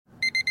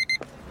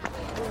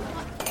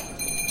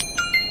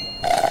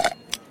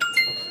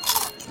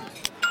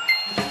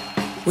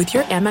With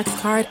your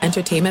Amex card,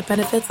 entertainment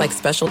benefits like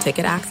special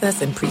ticket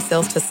access and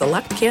pre-sales to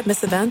select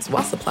can't-miss events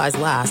while supplies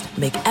last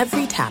make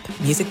every tap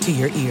music to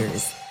your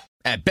ears.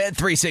 At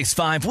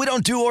Bet365, we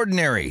don't do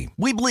ordinary.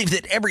 We believe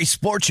that every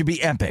sport should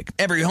be epic.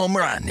 Every home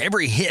run,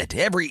 every hit,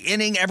 every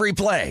inning, every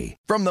play.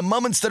 From the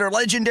moments that are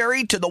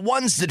legendary to the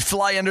ones that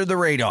fly under the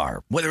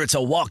radar. Whether it's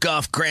a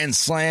walk-off grand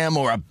slam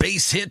or a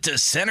base hit to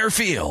center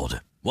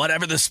field.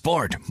 Whatever the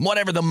sport,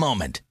 whatever the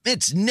moment.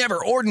 It's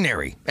never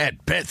ordinary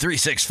at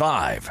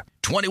Bet365.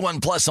 21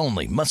 plus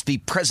only. Must be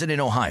present in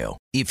Ohio.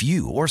 If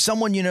you or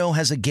someone you know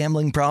has a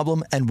gambling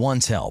problem and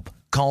wants help,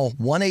 call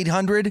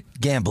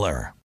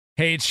 1-800-GAMBLER.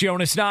 Hey, it's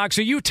Jonas Knox.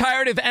 Are you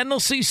tired of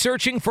endlessly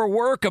searching for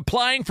work,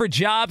 applying for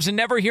jobs, and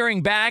never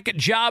hearing back?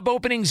 Job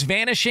openings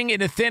vanishing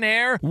into thin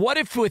air? What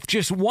if with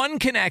just one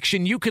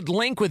connection, you could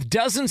link with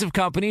dozens of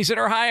companies that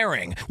are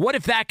hiring? What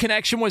if that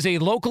connection was a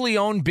locally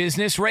owned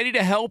business ready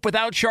to help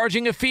without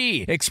charging a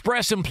fee?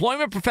 Express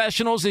Employment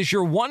Professionals is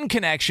your one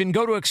connection.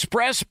 Go to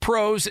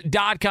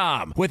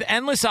expresspros.com. With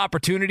endless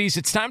opportunities,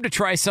 it's time to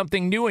try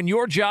something new in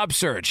your job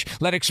search.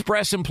 Let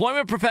Express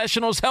Employment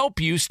Professionals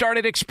help you. Start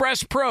at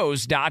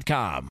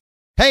expresspros.com.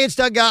 Hey, it's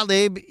Doug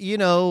Gottlieb. You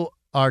know,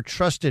 our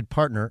trusted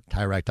partner,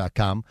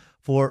 TireRack.com,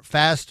 for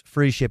fast,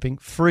 free shipping,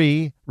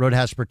 free road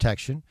hazard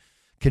protection,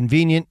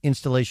 convenient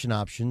installation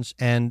options,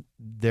 and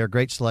their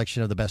great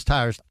selection of the best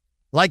tires,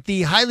 like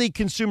the highly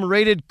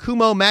consumer-rated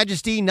Kumo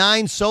Majesty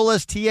 9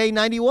 Solus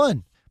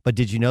TA91. But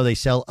did you know they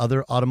sell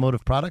other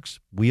automotive products?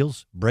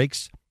 Wheels,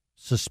 brakes,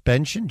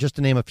 suspension, just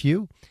to name a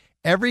few.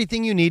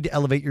 Everything you need to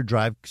elevate your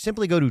drive.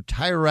 Simply go to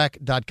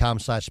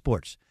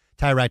TireRack.com/sports.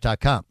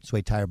 TireRack.com. It's the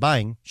way tire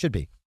buying should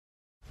be.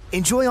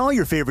 Enjoy all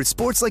your favorite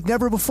sports like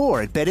never before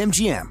at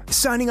BetMGM.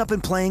 Signing up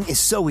and playing is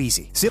so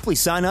easy. Simply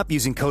sign up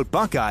using code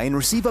Buckeye and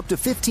receive up to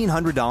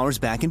 $1,500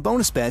 back in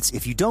bonus bets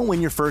if you don't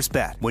win your first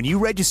bet. When you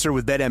register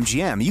with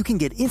BetMGM, you can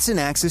get instant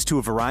access to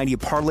a variety of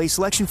parlay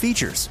selection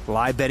features,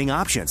 live betting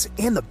options,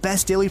 and the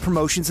best daily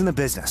promotions in the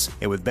business.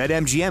 And with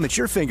BetMGM at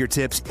your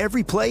fingertips,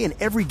 every play and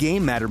every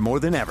game matter more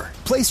than ever.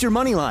 Place your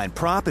moneyline,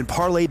 prop, and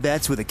parlay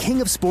bets with the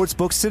king of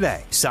sportsbooks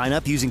today. Sign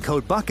up using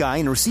code Buckeye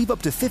and receive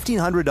up to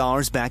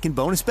 $1,500 back in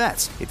bonus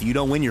bets if you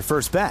don't win your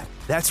first bet.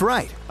 That's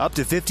right, up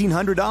to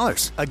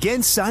 $1,500.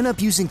 Again, sign up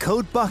using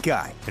code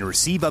Buckeye and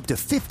receive up to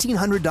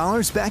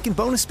 $1,500 back in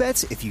bonus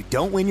bets if you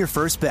don't win your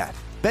first bet.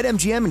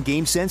 BetMGM and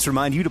GameSense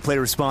remind you to play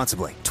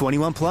responsibly.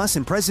 21 plus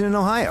and present in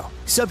Ohio.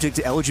 Subject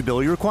to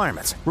eligibility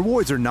requirements.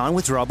 Rewards are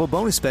non-withdrawable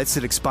bonus bets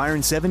that expire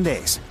in 7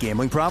 days.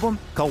 Gambling problem?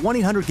 Call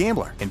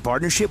 1-800-GAMBLER in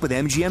partnership with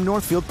MGM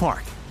Northfield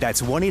Park.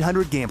 That's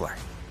 1-800-GAMBLER.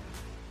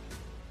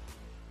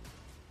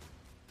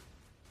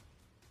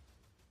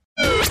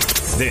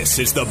 This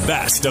is the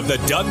best of the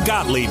Doug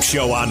Gottlieb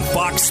Show on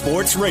Fox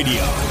Sports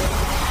Radio.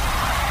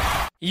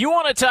 You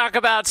want to talk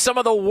about some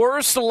of the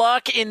worst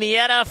luck in the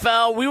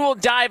NFL? We will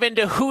dive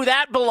into who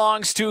that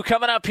belongs to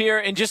coming up here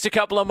in just a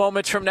couple of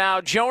moments from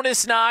now.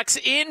 Jonas Knox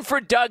in for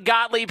Doug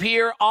Gottlieb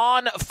here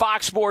on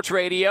Fox Sports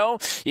Radio.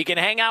 You can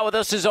hang out with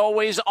us as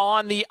always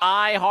on the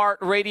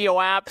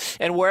iHeartRadio app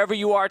and wherever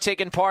you are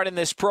taking part in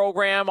this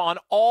program on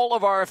all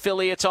of our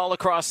affiliates all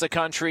across the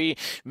country.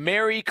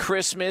 Merry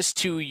Christmas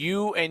to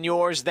you and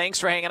yours.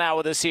 Thanks for hanging out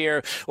with us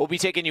here. We'll be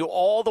taking you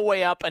all the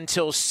way up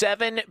until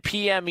 7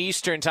 p.m.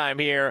 Eastern time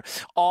here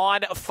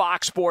on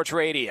Fox Sports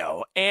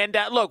Radio. And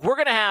look, we're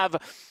going to have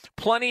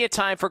plenty of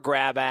time for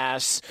grab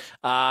ass.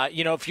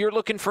 If you're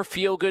looking for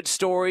feel-good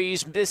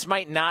stories, this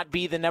might not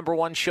be the number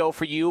one show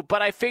for you,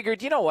 but I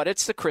figured, you know what,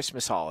 it's the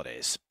Christmas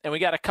holidays, and we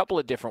got a couple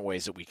of different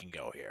ways that we can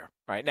go here.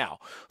 Right now,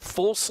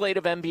 full slate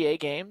of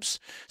NBA games.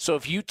 So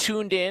if you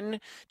tuned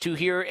in to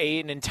hear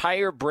an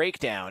entire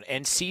breakdown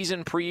and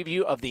season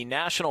preview of the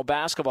National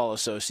Basketball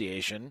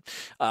Association,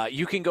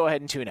 you can go ahead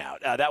and tune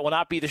out. That will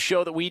not be the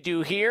show that we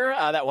do here.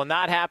 That will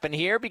not happen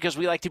here because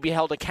we like to be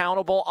held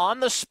accountable on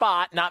the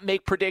spot, not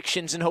make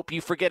predictions and hope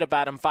you forget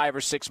about them 5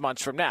 or 6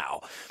 months from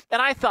now.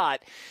 And I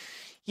thought,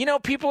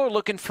 people are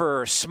looking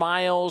for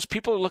smiles.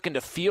 People are looking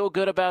to feel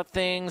good about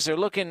things. They're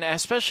looking,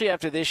 especially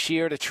after this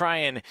year, to try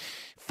and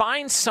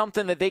find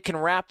something that they can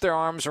wrap their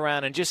arms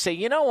around and just say,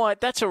 you know what,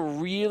 that's a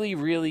really,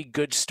 really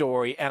good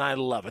story, and I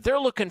love it. They're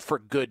looking for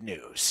good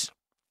news.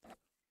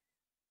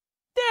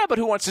 Yeah, but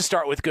who wants to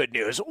start with good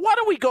news? Why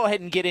don't we go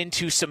ahead and get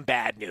into some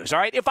bad news, all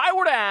right? If I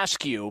were to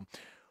ask you,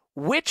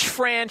 which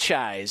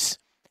franchise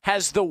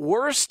has the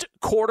worst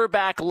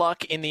quarterback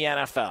luck in the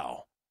NFL,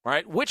 all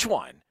right, which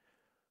one?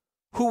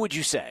 Who would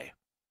you say?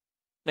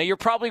 Now, you're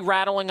probably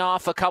rattling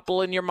off a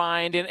couple in your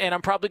mind, and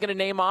I'm probably going to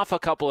name off a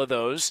couple of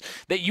those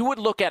that you would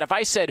look at. If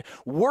I said,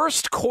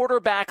 worst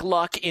quarterback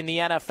luck in the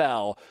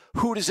NFL,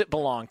 who does it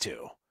belong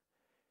to?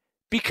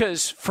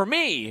 Because for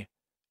me,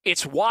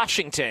 it's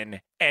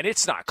Washington, and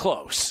it's not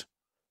close.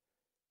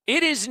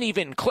 It isn't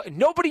even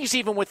nobody's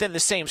even within the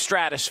same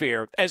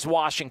stratosphere as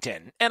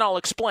Washington, and I'll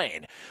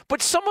explain.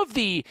 But some of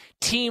the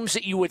teams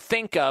that you would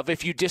think of,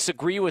 if you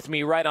disagree with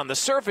me right on the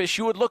surface,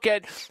 you would look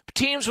at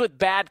teams with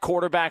bad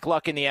quarterback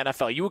luck in the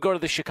NFL. You would go to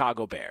the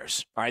Chicago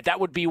Bears. All right, that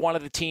would be one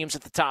of the teams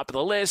at the top of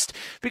the list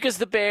because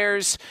the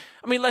Bears,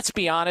 I mean, let's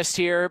be honest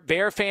here.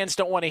 Bear fans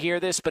don't want to hear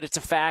this, but it's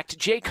a fact.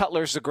 Jay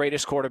Cutler's the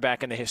greatest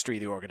quarterback in the history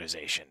of the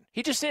organization.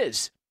 He just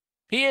is.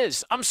 He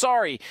is. I'm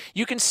sorry.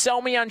 You can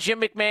sell me on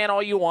Jim McMahon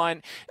all you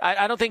want.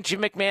 I don't think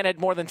Jim McMahon had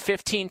more than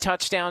 15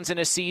 touchdowns in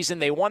a season.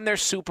 They won their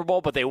Super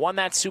Bowl, but they won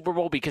that Super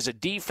Bowl because of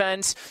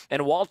defense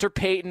and Walter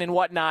Payton and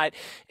whatnot.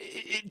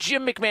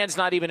 Jim McMahon's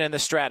not even in the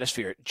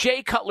stratosphere.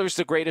 Jay Cutler's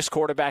the greatest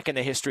quarterback in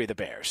the history of the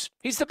Bears.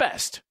 He's the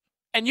best.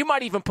 And you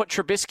might even put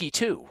Trubisky,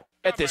 too,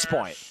 at this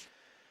point.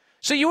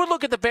 So you would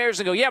look at the Bears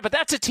and go, yeah, but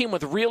that's a team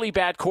with really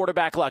bad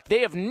quarterback luck. They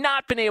have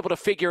not been able to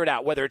figure it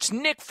out, whether it's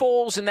Nick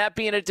Foles and that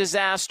being a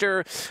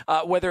disaster,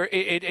 whether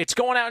it's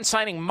going out and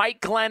signing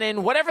Mike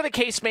Glennon, whatever the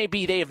case may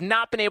be, they have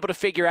not been able to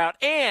figure out.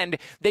 And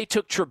they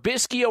took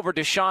Trubisky over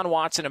Deshaun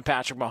Watson and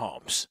Patrick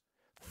Mahomes.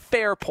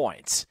 Fair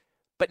points,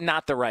 but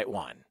not the right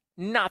one.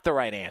 Not the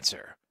right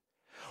answer.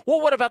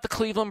 Well, what about the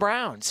Cleveland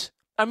Browns?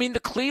 I mean,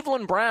 the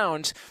Cleveland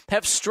Browns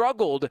have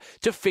struggled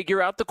to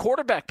figure out the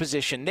quarterback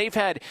position. They've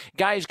had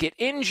guys get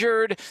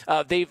injured.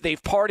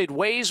 They've parted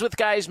ways with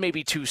guys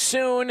maybe too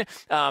soon.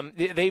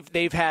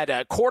 They've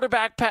had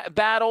quarterback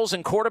battles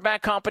and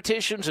quarterback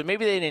competitions, and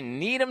maybe they didn't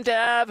need them to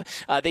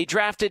have. They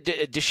drafted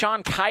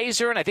Deshaun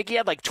Kaiser, and I think he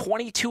had like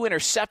 22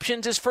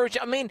 interceptions his first.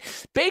 I mean,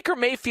 Baker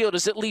Mayfield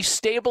has at least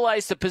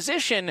stabilized the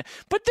position,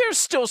 but there's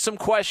still some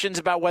questions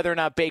about whether or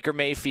not Baker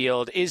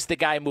Mayfield is the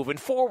guy moving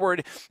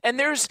forward. And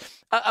there's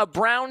a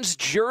Browns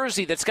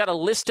jersey that's got a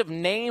list of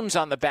names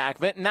on the back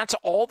of it, and that's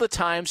all the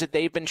times that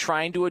they've been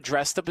trying to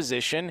address the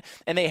position,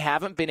 and they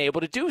haven't been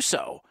able to do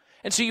so.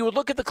 And so you would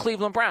look at the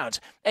Cleveland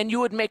Browns, and you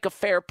would make a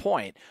fair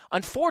point.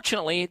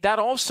 Unfortunately, that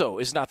also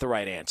is not the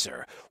right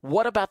answer.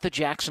 What about the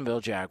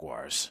Jacksonville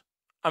Jaguars?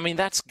 I mean,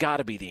 that's got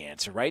to be the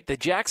answer, right? The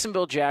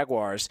Jacksonville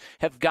Jaguars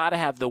have got to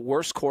have the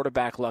worst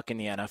quarterback luck in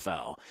the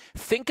NFL.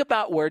 Think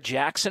about where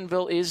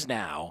Jacksonville is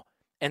now,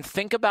 and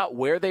think about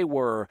where they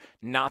were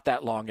not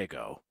that long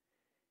ago.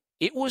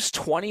 It was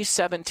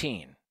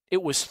 2017.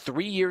 It was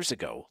 3 years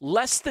ago,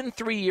 less than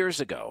 3 years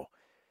ago.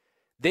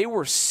 They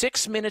were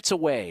 6 minutes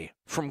away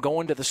from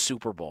going to the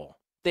Super Bowl.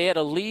 They had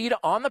a lead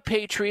on the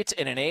Patriots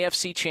in an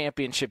AFC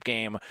championship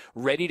game,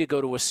 ready to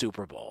go to a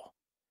Super Bowl.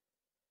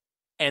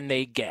 And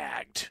they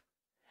gagged.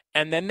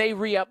 And then they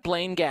re-upped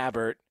Blaine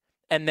Gabbert,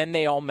 and then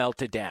they all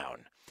melted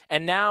down.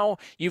 And now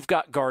you've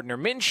got Gardner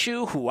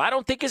Minshew, who I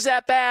don't think is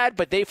that bad,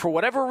 but they, for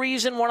whatever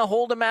reason, want to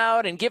hold him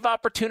out and give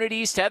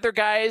opportunities to other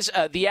guys,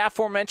 the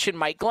aforementioned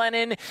Mike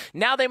Glennon.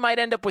 Now they might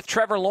end up with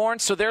Trevor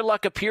Lawrence, so their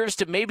luck appears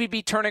to maybe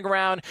be turning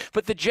around.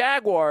 But the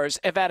Jaguars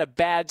have had a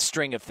bad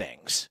string of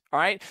things, all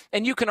right?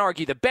 And you can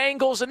argue the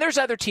Bengals, and there's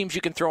other teams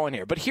you can throw in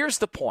here. But here's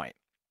the point.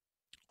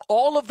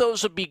 All of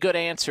those would be good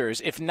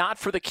answers if not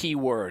for the key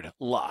word,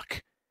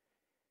 luck.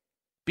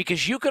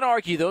 Because you can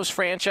argue those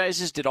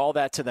franchises did all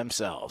that to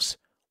themselves.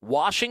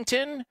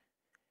 Washington,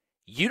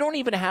 you don't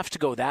even have to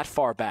go that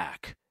far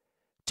back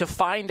to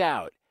find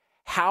out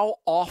how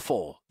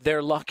awful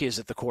their luck is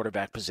at the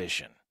quarterback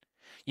position.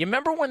 You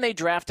remember when they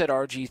drafted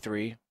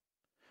RG3?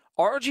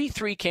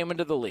 RG3 came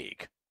into the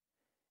league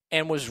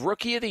and was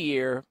Rookie of the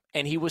Year,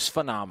 and he was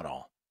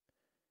phenomenal.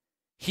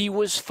 He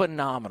was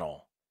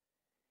phenomenal.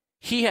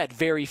 He had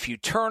very few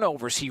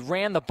turnovers. He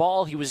ran the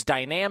ball. He was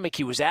dynamic.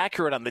 He was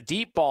accurate on the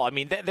deep ball. I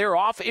mean, they're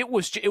off. It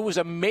was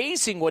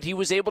amazing what he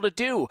was able to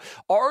do.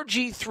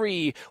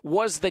 RG3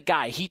 was the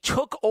guy. He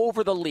took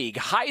over the league,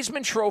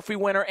 Heisman Trophy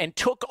winner, and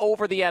took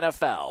over the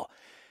NFL.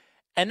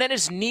 And then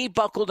his knee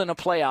buckled in a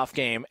playoff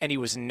game, and he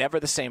was never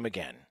the same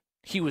again.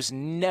 He was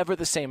never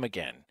the same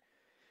again.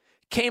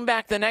 Came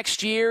back the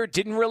next year,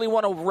 didn't really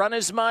want to run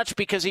as much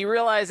because he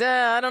realized,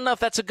 I don't know if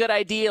that's a good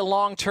idea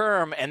long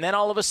term. And then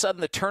all of a sudden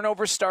the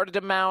turnovers started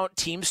to mount,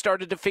 teams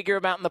started to figure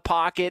him out in the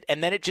pocket,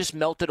 and then it just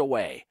melted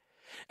away.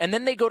 And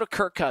then they go to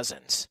Kirk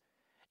Cousins.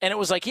 And it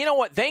was like, you know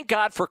what, thank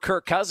God for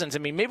Kirk Cousins. I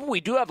mean, maybe we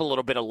do have a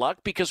little bit of luck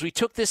because we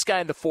took this guy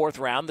in the fourth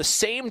round, the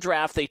same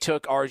draft they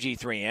took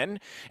RG3 in.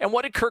 And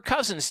what did Kirk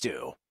Cousins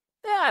do?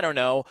 I don't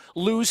know,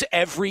 lose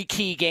every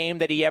key game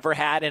that he ever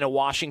had in a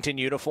Washington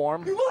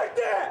uniform. You like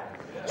that?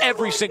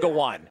 Every single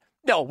one.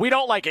 No, we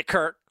don't like it,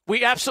 Kurt. We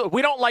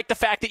don't like the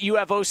fact that you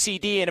have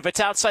OCD, and if it's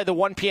outside the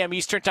 1 p.m.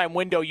 Eastern time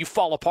window, you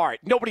fall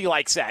apart. Nobody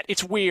likes that.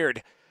 It's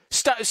weird.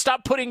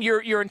 Stop putting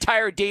your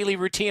entire daily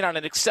routine on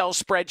an Excel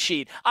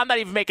spreadsheet. I'm not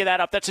even making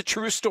that up. That's a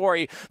true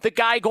story. The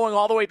guy going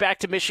all the way back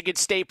to Michigan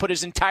State put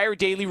his entire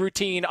daily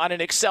routine on an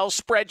Excel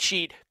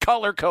spreadsheet,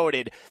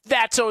 color-coded.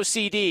 That's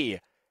OCD.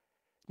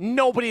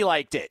 Nobody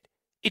liked it.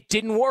 It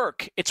didn't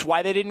work. It's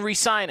why they didn't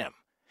re-sign him.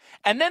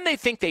 And then they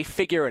think they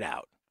figure it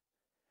out.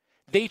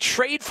 They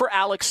trade for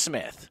Alex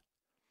Smith.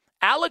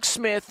 Alex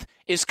Smith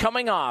is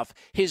coming off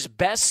his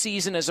best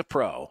season as a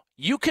pro.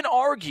 You can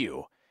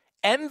argue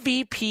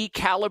MVP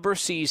caliber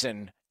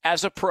season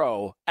as a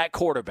pro at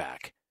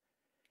quarterback.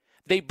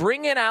 They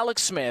bring in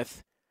Alex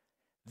Smith.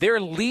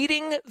 They're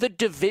leading the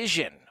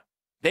division.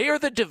 They are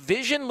the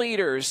division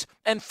leaders,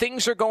 and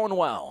things are going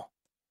well.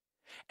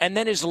 And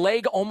then his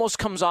leg almost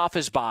comes off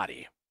his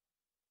body.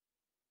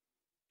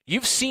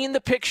 You've seen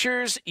the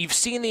pictures. You've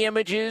seen the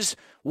images.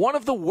 One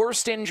of the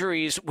worst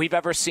injuries we've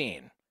ever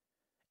seen.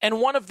 And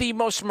one of the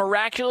most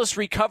miraculous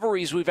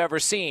recoveries we've ever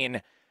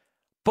seen.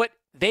 But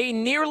they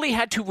nearly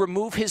had to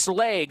remove his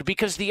leg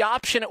because the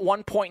option at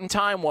one point in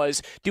time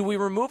was, do we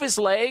remove his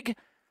leg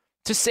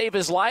to save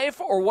his life,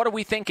 or what are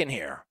we thinking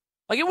here?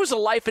 Like, it was a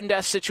life and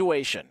death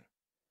situation.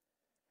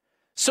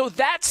 So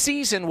that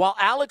season, while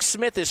Alex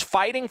Smith is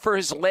fighting for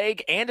his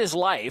leg and his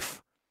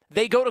life,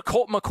 they go to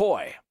Colt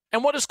McCoy.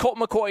 And what does Colt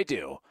McCoy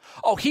do?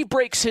 Oh, he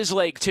breaks his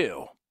leg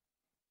too.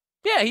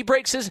 Yeah, he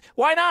breaks his.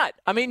 Why not?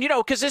 I mean,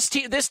 because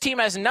this team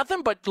has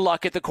nothing but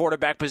luck at the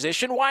quarterback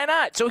position. Why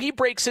not? So he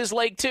breaks his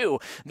leg too.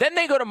 Then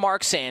they go to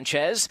Mark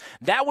Sanchez.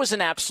 That was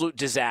an absolute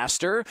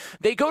disaster.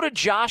 They go to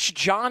Josh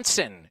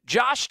Johnson.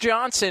 Josh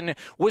Johnson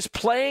was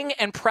playing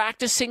and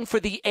practicing for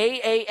the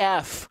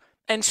AAF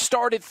and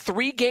started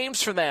 3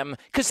 games for them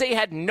because they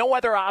had no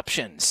other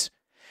options.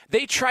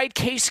 They tried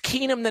Case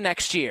Keenum the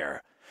next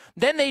year.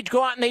 Then they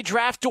go out and they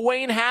draft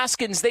Dwayne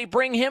Haskins. They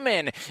bring him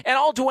in. And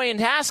all Dwayne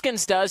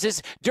Haskins does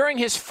is, during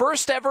his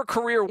first ever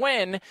career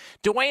win,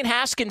 Dwayne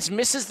Haskins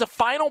misses the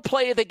final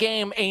play of the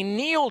game, a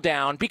kneel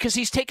down, because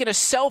he's taking a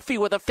selfie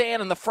with a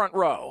fan in the front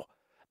row.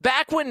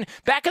 Back in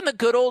the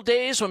good old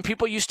days when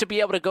people used to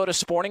be able to go to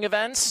sporting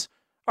events,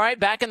 all right,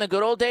 back in the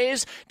good old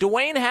days,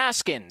 Dwayne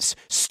Haskins,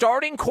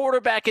 starting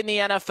quarterback in the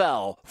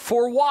NFL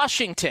for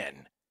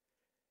Washington,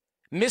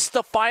 missed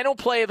the final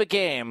play of a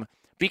game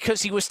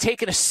because he was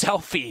taking a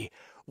selfie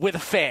with a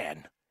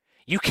fan.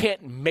 You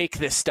can't make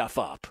this stuff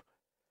up.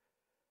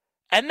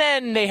 And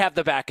then they have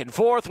the back and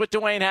forth with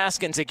Dwayne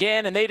Haskins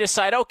again, and they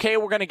decide, okay,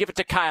 we're going to give it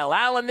to Kyle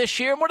Allen this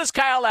year. And what does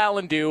Kyle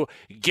Allen do?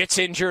 Gets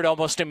injured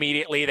almost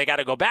immediately. They got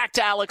to go back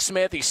to Alex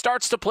Smith. He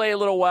starts to play a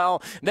little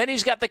well. Then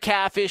he's got the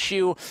calf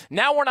issue.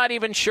 Now we're not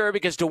even sure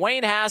because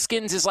Dwayne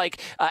Haskins is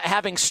like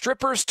having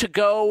strippers to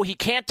go. He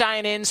can't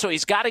dine in, so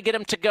he's got to get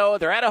him to go.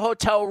 They're at a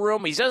hotel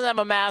room. He doesn't have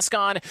a mask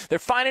on. They're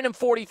fining him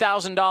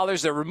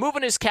 $40,000. They're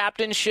removing his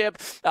captainship.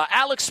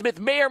 Alex Smith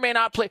may or may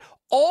not play.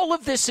 All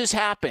of this has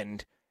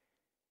happened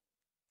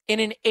in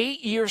an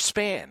 8-year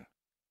span.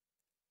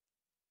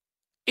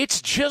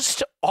 It's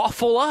just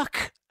awful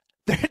luck.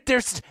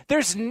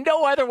 There's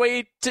no other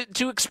way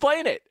to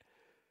explain it.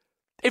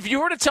 If you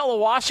were to tell a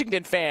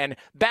Washington fan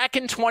back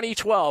in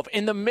 2012,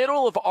 in the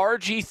middle of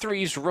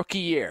RG3's rookie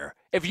year,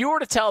 if you were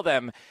to tell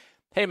them,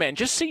 hey man,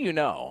 just so you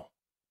know,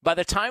 by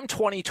the time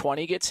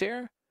 2020 gets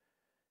here,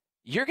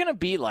 you're going to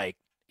be like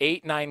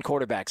 8-9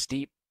 quarterbacks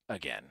deep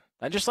again.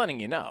 I'm just letting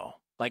you know,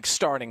 like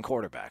starting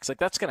quarterbacks. Like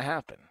that's going to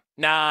happen.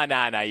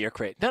 Nah, you're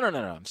crazy. No,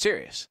 I'm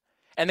serious.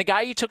 And the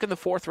guy you took in the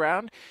 4th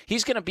round,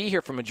 he's going to be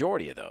here for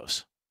majority of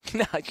those.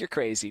 No, you're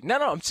crazy. No,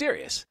 I'm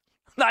serious.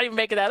 I'm not even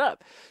making that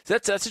up.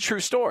 That's a true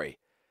story.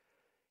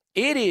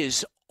 It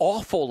is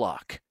awful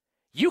luck.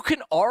 You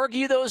can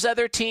argue those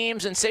other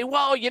teams and say,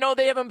 well,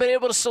 they haven't been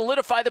able to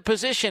solidify the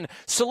position.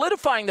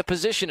 Solidifying the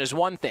position is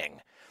one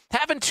thing.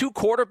 Having 2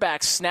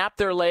 quarterbacks snap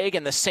their leg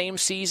in the same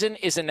season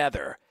is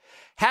another.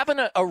 Having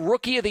a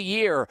rookie of the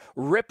year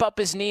rip up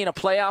his knee in a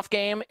playoff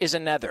game is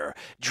another.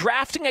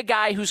 Drafting a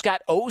guy who's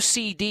got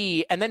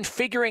OCD and then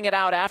figuring it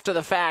out after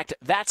the fact,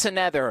 that's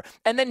another.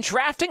 And then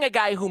drafting a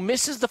guy who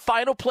misses the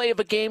final play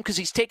of a game because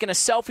he's taking a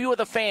selfie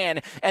with a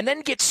fan and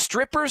then gets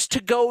strippers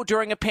to go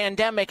during a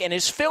pandemic and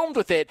is filmed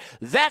with it,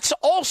 that's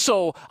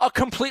also a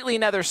completely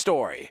another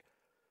story.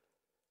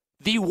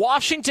 The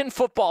Washington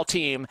football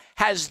team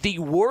has the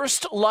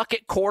worst luck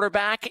at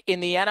quarterback in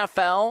the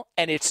NFL,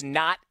 and it's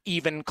not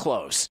even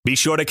close. Be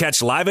sure to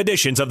catch live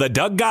editions of the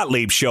Doug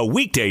Gottlieb Show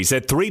weekdays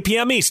at 3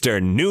 p.m.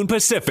 Eastern, noon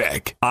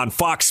Pacific, on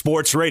Fox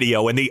Sports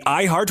Radio and the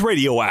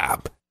iHeartRadio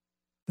app.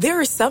 There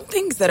are some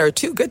things that are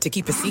too good to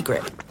keep a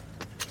secret.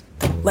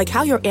 Like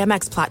how your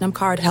Amex Platinum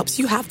card helps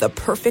you have the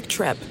perfect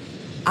trip.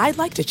 I'd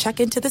like to check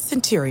into the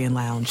Centurion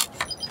Lounge.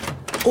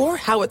 Or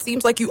how it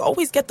seems like you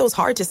always get those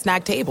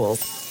hard-to-snag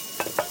tables.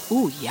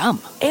 Ooh, yum.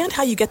 And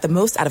how you get the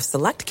most out of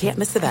select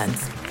can't-miss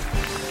events.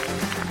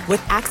 With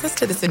access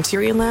to the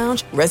Centurion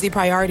Lounge, Resi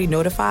Priority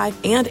Notify,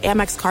 and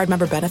Amex card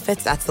member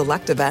benefits at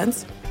select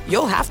events,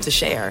 you'll have to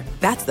share.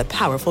 That's the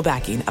powerful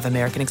backing of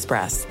American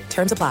Express.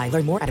 Terms apply.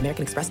 Learn more at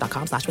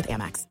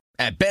americanexpress.com/withAmex.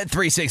 At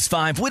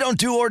Bet365, we don't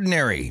do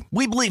ordinary.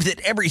 We believe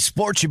that every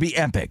sport should be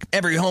epic.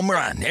 Every home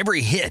run,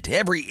 every hit,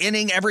 every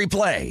inning, every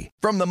play.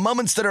 From the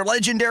moments that are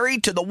legendary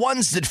to the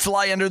ones that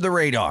fly under the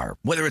radar.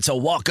 Whether it's a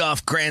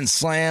walk-off grand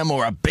slam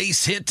or a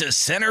base hit to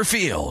center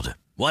field.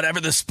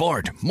 Whatever the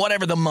sport,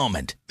 whatever the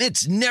moment.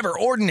 It's never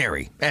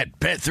ordinary at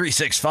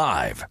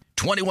Bet365.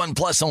 21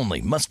 plus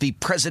only. Must be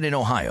present in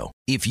Ohio.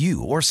 If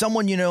you or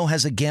someone you know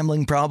has a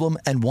gambling problem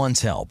and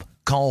wants help,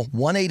 call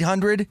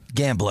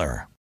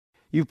 1-800-GAMBLER.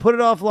 You've put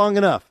it off long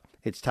enough.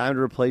 It's time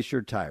to replace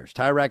your tires.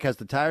 Tire Rack has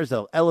the tires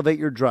that'll elevate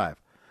your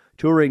drive.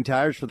 Touring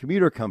tires for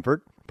commuter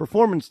comfort,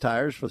 performance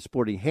tires for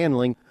sporty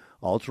handling,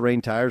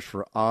 all-terrain tires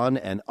for on-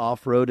 and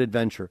off-road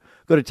adventure.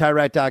 Go to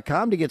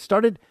TireRack.com to get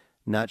started.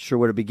 Not sure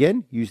where to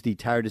begin? Use the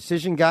Tire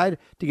Decision Guide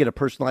to get a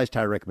personalized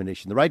tire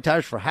recommendation. The right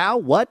tires for how,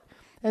 what,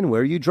 and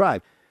where you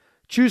drive.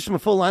 Choose from a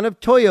full line of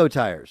Toyo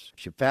tires.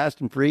 Ship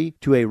fast and free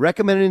to a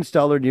recommended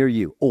installer near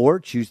you. Or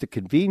choose the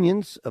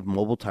convenience of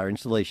mobile tire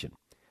installation.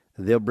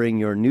 They'll bring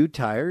your new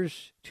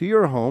tires to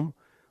your home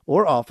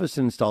or office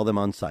and install them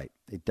on site.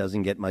 It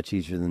doesn't get much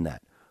easier than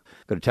that.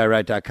 Go to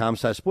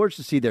TireRack.com/sports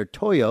to see their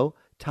Toyo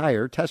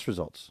tire test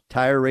results,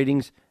 tire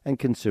ratings, and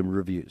consumer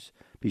reviews.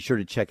 Be sure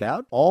to check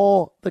out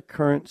all the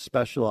current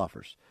special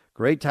offers.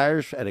 Great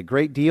tires at a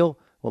great deal.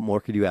 What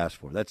more could you ask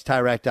for? That's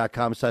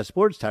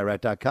TireRack.com/sports,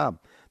 TireRack.com,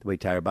 the way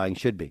tire buying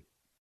should be.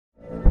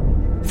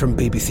 From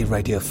BBC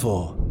Radio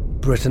 4,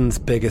 Britain's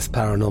biggest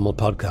paranormal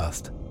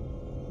podcast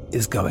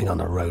is going on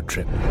a road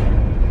trip.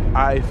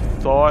 I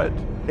thought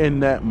in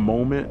that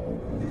moment,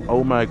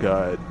 oh my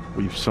God,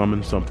 we've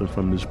summoned something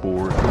from this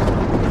board.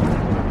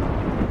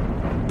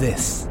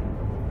 This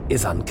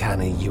is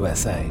Uncanny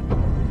USA.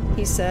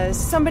 He says,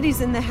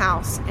 somebody's in the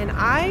house, and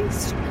I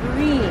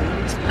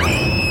screamed.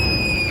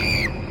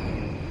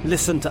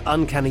 Listen to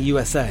Uncanny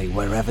USA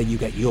wherever you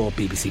get your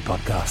BBC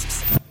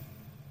podcasts,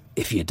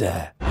 if you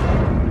dare.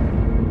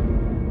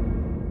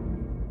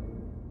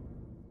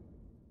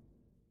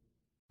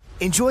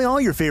 Enjoy all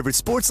your favorite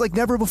sports like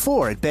never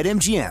before at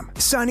BetMGM.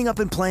 Signing up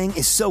and playing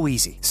is so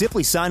easy.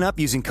 Simply sign up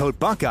using code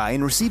Buckeye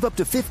and receive up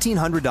to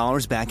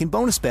 $1,500 back in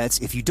bonus bets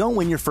if you don't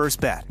win your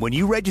first bet. When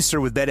you register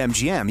with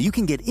BetMGM, you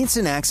can get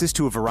instant access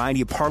to a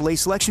variety of parlay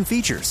selection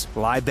features,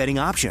 live betting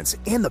options,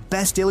 and the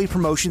best daily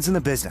promotions in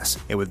the business.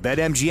 And with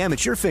BetMGM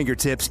at your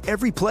fingertips,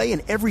 every play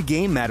and every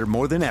game matter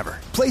more than ever.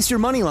 Place your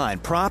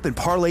moneyline, prop, and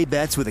parlay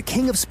bets with the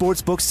king of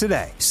sportsbooks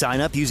today.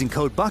 Sign up using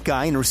code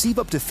Buckeye and receive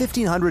up to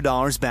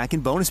 $1,500 back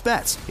in bonus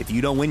bets if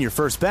you don't win your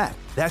first bet.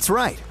 That's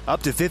right,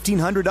 up to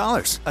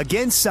 $1,500.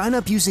 Again, sign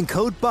up using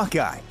code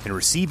Buckeye and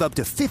receive up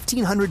to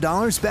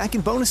 $1,500 back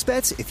in bonus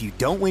bets if you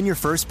don't win your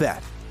first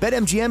bet.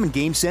 BetMGM and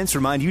GameSense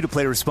remind you to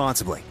play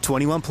responsibly.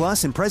 21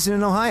 plus and present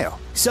in Ohio.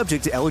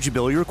 Subject to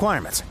eligibility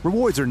requirements.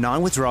 Rewards are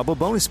non-withdrawable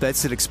bonus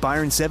bets that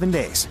expire in 7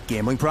 days.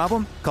 Gambling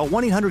problem? Call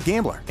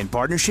 1-800-GAMBLER in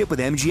partnership with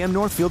MGM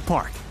Northfield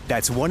Park.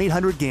 That's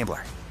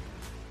 1-800-GAMBLER.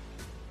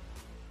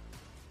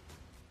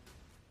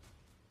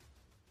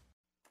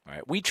 All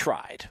right, we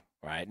tried.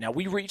 Right now,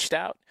 we reached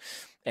out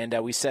and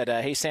we said,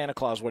 "Hey, Santa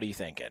Claus, what are you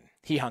thinking?"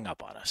 He hung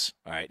up on us.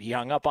 All right, he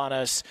hung up on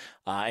us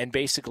and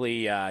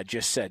basically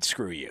just said,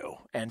 "Screw you."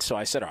 And so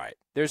I said, "All right,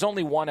 there's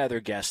only one other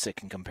guest that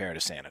can compare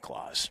to Santa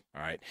Claus."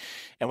 All right,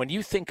 and when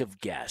you think of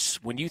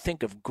guests, when you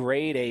think of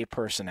grade A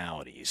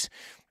personalities,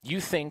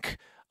 you think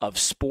of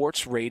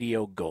sports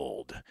radio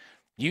gold.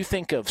 You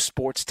think of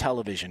sports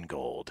television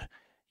gold.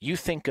 You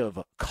think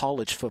of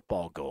college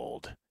football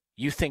gold.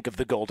 You think of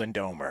the Golden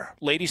Domer.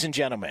 Ladies and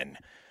gentlemen,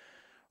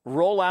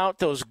 roll out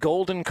those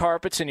golden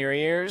carpets in your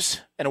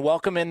ears and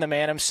welcome in the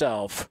man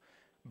himself,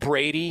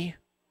 Brady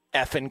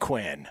effing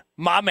Quinn.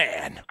 My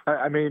man.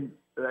 I mean,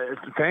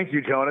 thank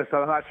you, Jonas.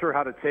 I'm not sure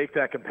how to take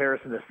that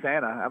comparison to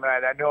Santa. I mean,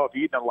 I know I've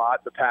eaten a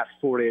lot the past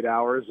 48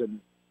 hours, and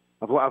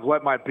I've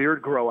let my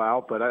beard grow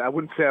out, but I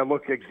wouldn't say I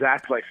look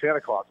exactly like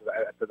Santa Claus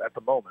at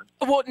the moment.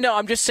 Well, no,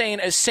 I'm just saying,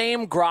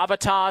 same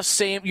gravitas,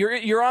 same.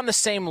 You're on the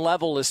same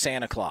level as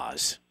Santa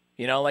Claus.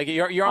 You know, like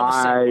you're on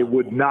the same level.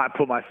 would not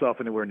put myself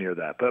anywhere near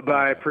that, but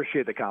I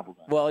appreciate the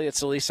compliment. Well, it's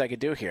the least I could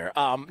do here.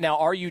 Now,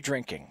 are you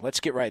drinking?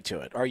 Let's get right to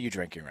it. Are you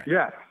drinking right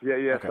now?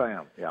 Yes, Okay. I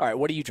am. Yeah. All right,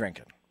 what are you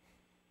drinking?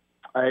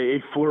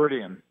 A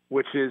Floridian,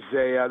 which is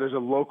there's a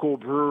local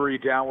brewery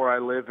down where I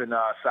live in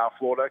South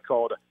Florida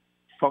called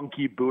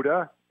Funky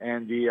Buddha,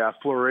 and the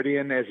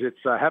Floridian is its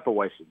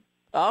Hefeweizen.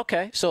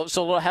 Okay, so a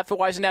little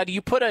Hefeweizen. Now, do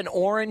you put an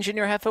orange in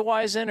your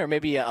Hefeweizen, or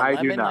maybe a lemon?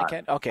 I do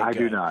not. Okay, I good.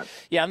 do not.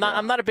 Yeah,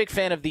 I'm not a big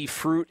fan of the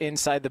fruit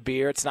inside the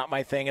beer. It's not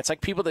my thing. It's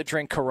like people that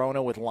drink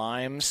Corona with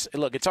limes.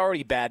 Look, it's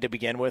already bad to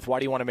begin with. Why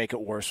do you want to make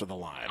it worse with a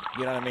lime?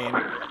 You know what I mean?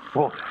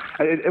 Well,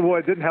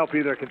 it didn't help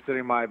either,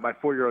 considering my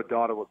 4-year-old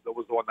daughter was the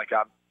one that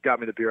got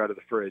me the beer out of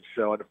the fridge.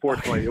 So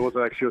unfortunately, it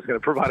wasn't like she was going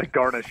to provide a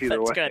garnish either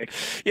way. Good.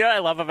 You know what I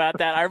love about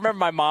that? I remember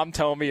my mom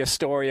telling me a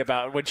story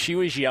about when she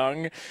was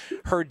young,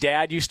 her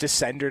dad used to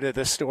send her to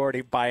the store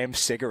to buy him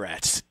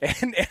cigarettes.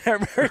 And I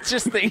remember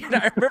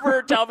I remember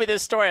her telling me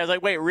this story. I was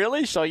like, wait,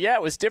 really? So yeah,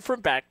 it was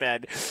different back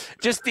then.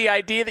 Just the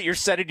idea that you're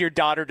sending your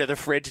daughter to the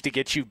fridge to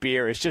get you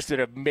beer is just an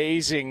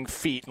amazing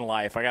feat in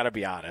life. I got to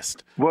be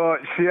honest. Well,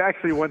 she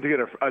actually went to get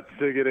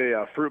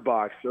a fruit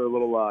box or a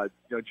little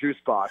juice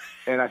box,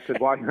 and I said,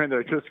 while you're in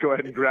there, just go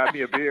ahead and grab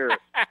me a beer.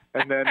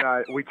 And then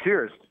we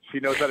cheersed. She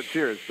knows how to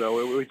cheers,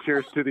 so we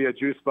cheers to the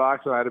juice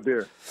box, and I had a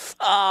beer.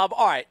 All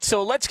right,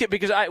 so let's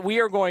because we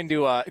are going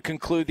to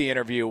conclude the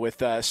interview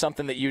with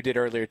something that you did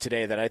earlier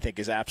today that I think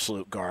is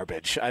absolute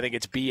garbage. I think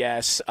it's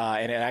BS,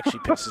 and it actually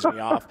pisses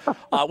me off.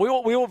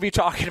 We will be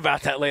talking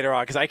about that later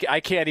on because I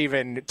can't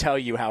even tell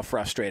you how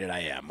frustrated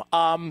I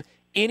am.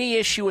 Any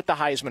issue with the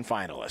Heisman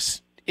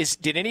finalists?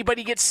 Did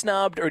anybody get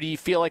snubbed, or do you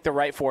feel like the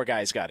right 4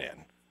 guys got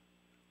in?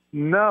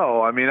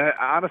 No, I mean,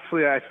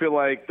 honestly, I feel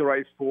like the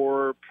right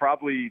 4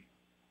 probably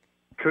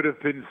could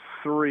have been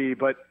 3,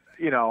 but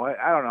I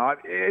don't know.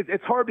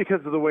 It's hard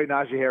because of the way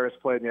Najee Harris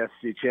played in the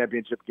SEC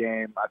championship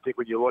game. I think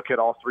when you look at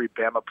all 3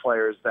 Bama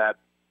players that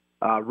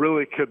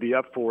really could be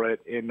up for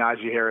it in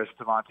Najee Harris,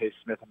 Devontae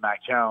Smith, and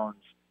Mac Jones,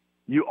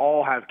 you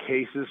all have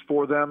cases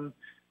for them.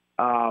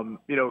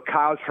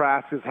 Kyle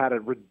Trask has had a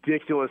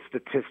ridiculous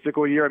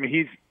statistical year. I mean,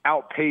 he's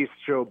outpaced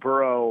Joe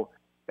Burrow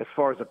as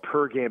far as a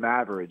per-game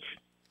average.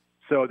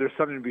 So there's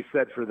something to be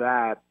said for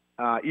that.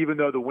 Even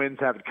though the wins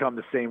haven't come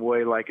the same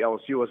way like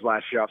LSU was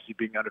last year, obviously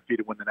being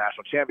undefeated, win the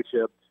national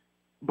championship.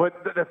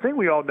 But the thing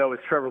we all know is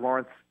Trevor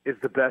Lawrence is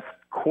the best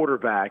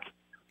quarterback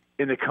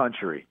in the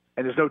country,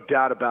 and there's no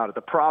doubt about it.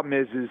 The problem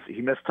is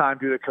he missed time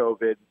due to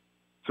COVID,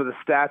 so the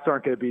stats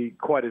aren't going to be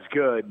quite as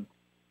good.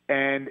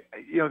 And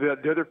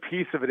the other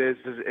piece of it is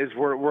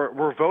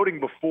we're voting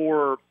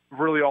before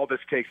really all this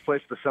takes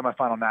place, the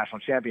semifinal national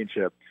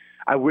championship.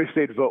 I wish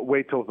they'd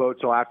wait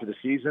till after the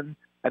season.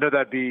 I know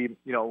that'd be,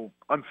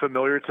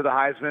 unfamiliar to the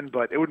Heisman,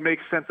 but it would make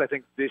sense, I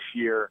think, this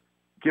year,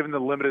 given the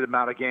limited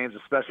amount of games,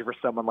 especially for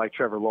someone like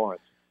Trevor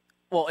Lawrence.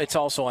 Well, it's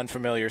also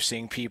unfamiliar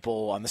seeing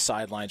people on the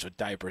sidelines with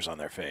diapers on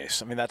their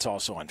face. I mean, that's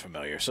also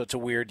unfamiliar. So it's a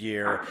weird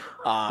year.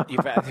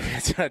 You've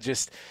had,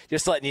 just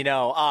letting you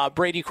know.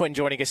 Brady Quinn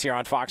joining us here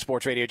on Fox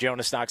Sports Radio.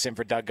 Jonas Knox in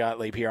for Doug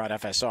Gottlieb here on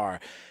FSR.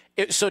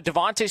 So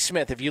Devontae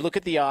Smith, if you look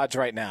at the odds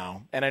right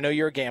now, and I know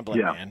you're a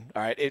gambling man,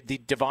 all right,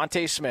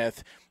 Devontae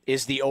Smith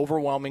is the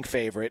overwhelming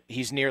favorite.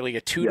 He's nearly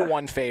a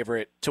 2-1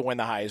 favorite to win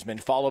the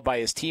Heisman, followed by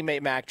his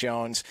teammate Mac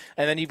Jones,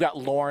 and then you've got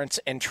Lawrence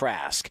and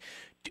Trask.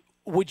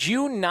 Would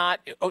you not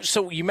 –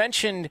 so you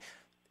mentioned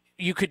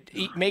you could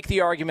make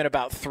the argument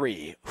about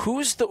 3.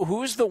 Who's the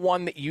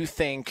one that you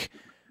think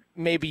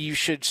maybe you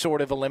should sort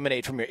of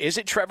eliminate from here? Is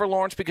it Trevor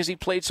Lawrence because he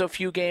played so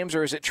few games,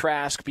 or is it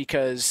Trask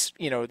because,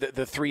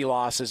 the 3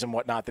 losses and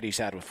whatnot that he's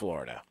had with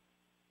Florida?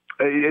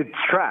 It's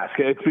Trask.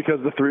 It's because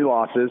of the 3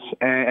 losses.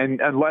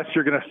 And unless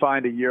you're going to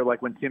find a year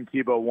like when Tim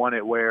Tebow won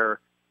it where,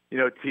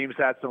 teams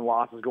had some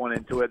losses going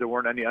into it, there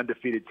weren't any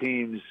undefeated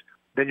teams,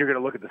 then you're going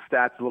to look at the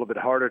stats a little bit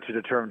harder to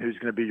determine who's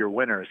going to be your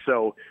winner.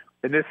 So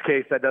in this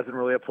case, that doesn't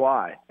really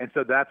apply. And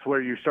so that's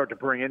where you start to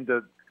bring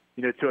into,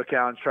 to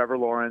account Trevor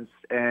Lawrence.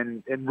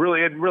 And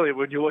really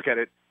when you look at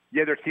it,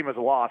 yeah, their team has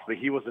a loss, but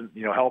he wasn't,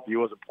 healthy. He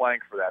wasn't playing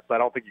for that. So I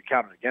don't think you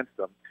counted against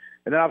them.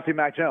 And then obviously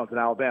Mac Jones in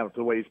Alabama, for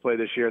the way he's played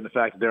this year and the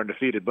fact that they're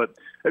undefeated. But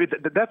I mean,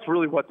 that's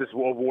really what this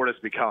award has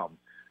become.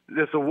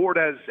 This award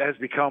has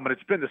become, and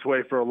it's been this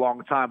way for a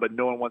long time, but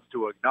no one wants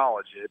to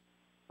acknowledge it.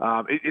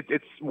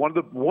 It's one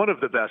of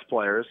the best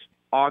players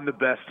on the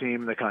best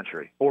team in the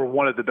country, or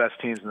one of the best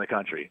teams in the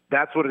country.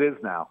 That's what it is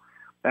now.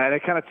 And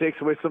it kind of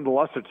takes away some of the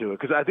luster to it.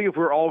 Because I think if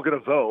we're all going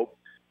to vote,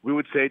 we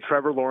would say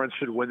Trevor Lawrence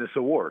should win this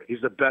award.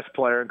 He's the best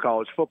player in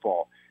college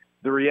football.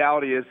 The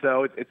reality is,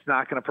 though, it's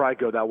not going to probably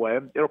go that way.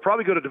 It'll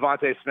probably go to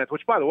Devontae Smith,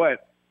 which, by the way,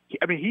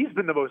 he's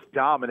been the most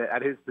dominant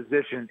at his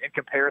position in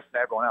comparison to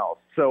everyone else.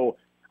 So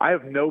I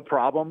have no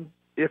problem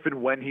if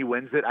and when he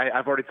wins it.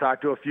 I've already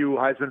talked to a few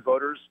Heisman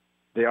voters.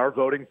 They are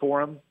voting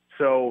for him.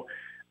 So,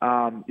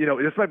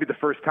 this might be the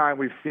first time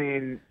we've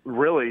seen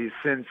really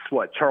since,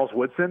 Charles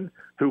Woodson,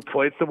 who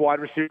played some wide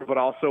receiver but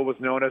also was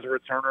known as a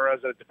returner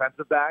as a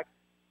defensive back.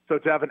 So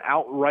to have an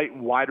outright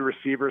wide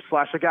receiver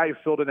 / a guy who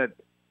filled in at,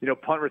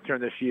 punt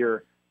return this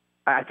year,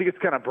 I think it's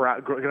kind of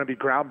going to be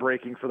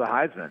groundbreaking for the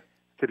Heisman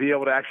to be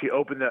able to actually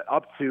open it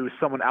up to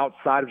someone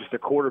outside of just a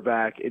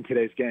quarterback in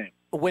today's game.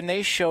 When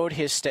they showed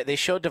they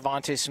showed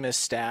Devontae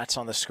Smith's stats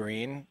on the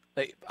screen,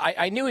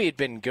 I knew he had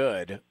been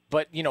good,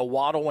 but,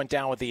 Waddle went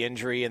down with the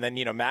injury, and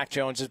then, Mac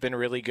Jones has been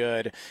really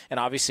good, and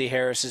obviously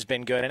Harris has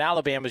been good, and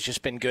Alabama's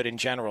just been good in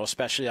general,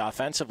 especially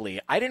offensively.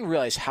 I didn't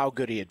realize how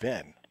good he had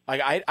been.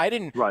 I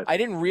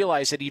didn't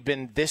realize that he'd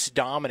been this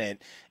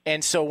dominant,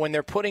 and so when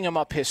they're putting him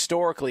up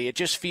historically, it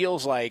just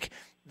feels like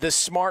the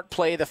smart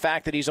play, the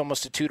fact that he's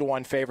almost a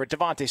 2-1 favorite.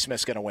 Devontae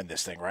Smith's going to win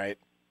this thing, right?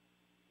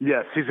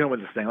 Yes, he's going to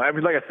win this thing. I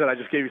mean, like I said, I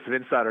just gave you some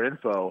insider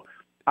info.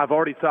 I've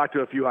already talked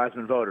to a few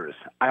Heisman voters.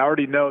 I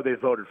already know they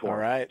voted for him. All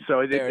right.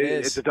 So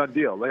it's a done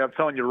deal. Like I'm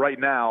telling you right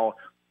now,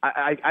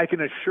 I can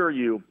assure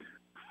you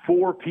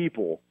 4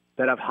 people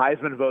that have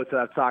Heisman votes that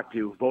I've talked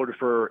to voted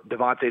for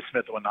Devontae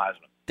Smith to win the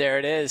Heisman. There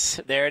it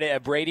is.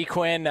 Brady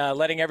Quinn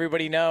letting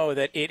everybody know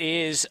that it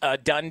is a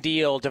done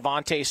deal.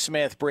 Devontae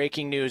Smith,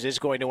 breaking news, is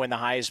going to win the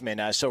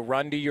Heisman. So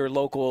run to your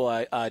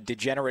local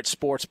degenerate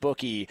sports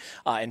bookie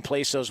and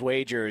place those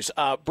wagers.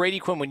 Brady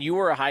Quinn, when you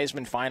were a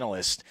Heisman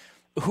finalist,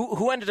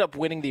 who ended up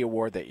winning the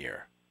award that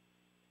year?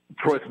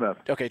 Troy Smith.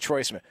 Okay,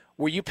 Troy Smith.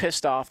 Were you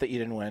pissed off that you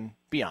didn't win?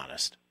 Be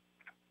honest.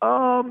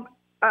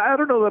 I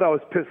don't know that I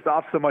was pissed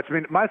off so much. I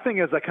mean, my thing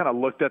is I kind of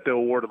looked at the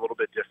award a little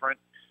bit different.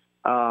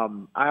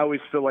 I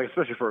always feel like,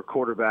 especially for a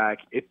quarterback,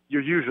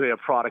 you're usually a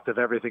product of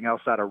everything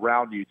else that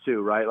around you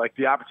too, right? Like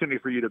the opportunity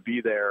for you to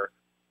be there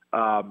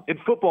in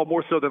football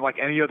more so than like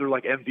any other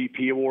like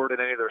MVP award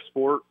in any other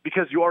sport,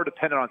 because you are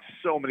dependent on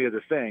so many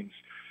other things.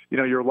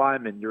 Your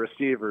linemen, your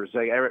receivers,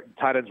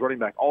 tight ends, running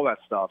back, all that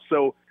stuff.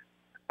 So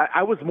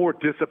I was more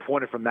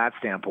disappointed from that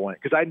standpoint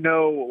because I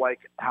know like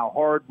how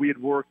hard we had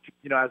worked,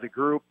 as a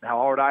group, how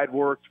hard I'd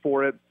worked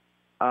for it.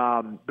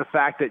 The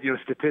fact that,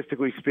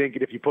 statistically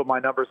speaking, if you put my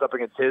numbers up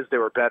against his, they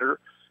were better,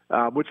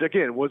 which,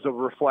 again, was a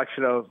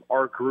reflection of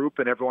our group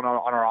and everyone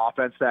on our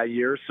offense that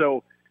year.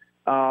 So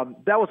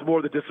that was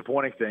more the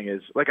disappointing thing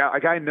is,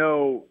 I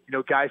know,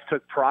 guys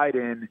took pride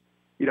in,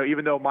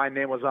 even though my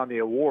name was on the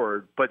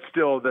award, but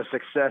still the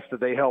success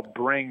that they helped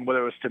bring,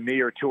 whether it was to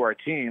me or to our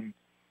team.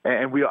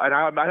 And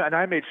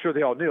I made sure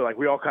they all knew,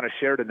 we all kind of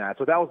shared in that.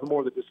 So that was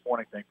more the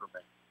disappointing thing for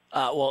me.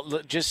 I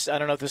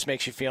don't know if this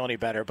makes you feel any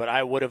better, but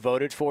I would have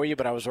voted for you,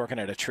 but I was working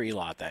at a tree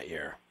lot that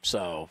year.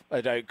 So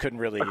I couldn't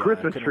really. A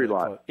Christmas tree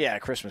lot? Yeah, a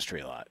Christmas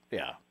tree lot.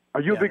 Yeah.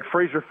 Are you a big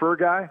Fraser fir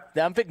guy?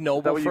 I'm a big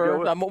noble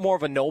fir. I'm more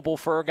of a noble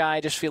fir guy.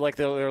 I just feel like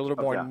they're a little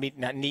more neat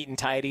and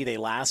tidy. They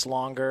last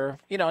longer.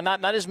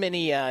 Not as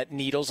many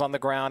needles on the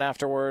ground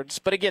afterwards.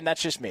 But again,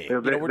 that's just me.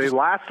 They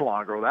last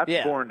longer. Well,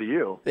 that's foreign to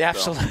you. Yeah,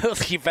 absolutely.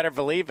 So. You better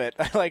believe it.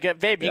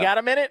 Babe, you got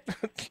a minute?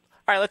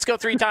 All right, let's go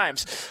 3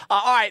 times.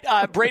 All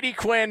right, Brady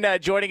Quinn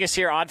joining us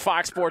here on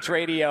Fox Sports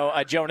Radio.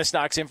 Jonas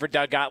Knox in for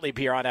Doug Gottlieb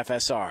here on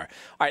FSR. All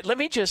right,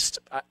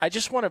 I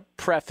just want to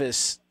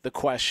preface the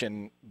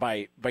question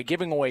by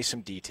giving away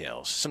some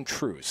details, some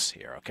truths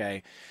here,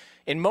 okay?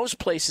 In most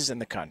places in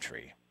the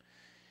country,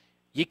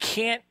 you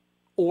can't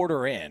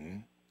order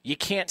in, you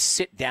can't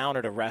sit down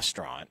at a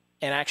restaurant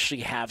and actually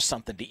have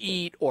something to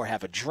eat or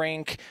have a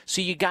drink.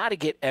 So you got to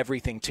get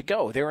everything to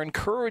go. They're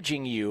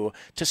encouraging you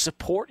to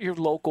support your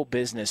local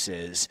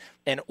businesses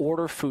and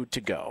order food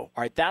to go.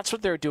 All right, that's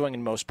what they're doing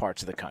in most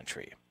parts of the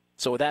country.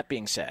 So with that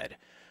being said,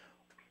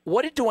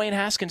 what did Dwayne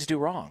Haskins do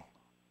wrong?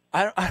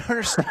 I don't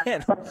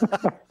understand.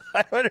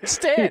 I don't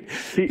understand.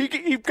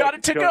 He got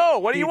it to go.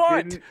 What do you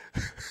want?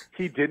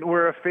 He didn't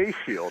wear a face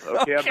shield.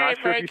 Okay, I'm not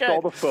sure if you saw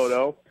the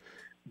photo.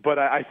 But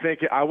I think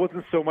I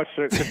wasn't so much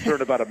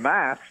concerned about a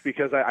mask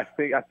because I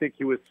think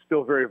he was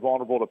still very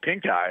vulnerable to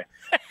pink eye.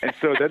 And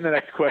so then the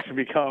next question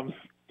becomes,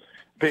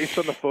 based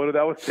on the photo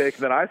that was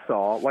taken that I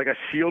saw, a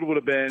shield would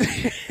have been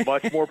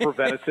much more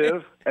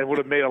preventative and would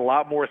have made a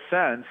lot more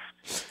sense.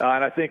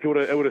 And I think it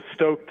would have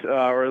stoked,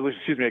 or at least,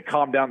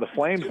 calmed down the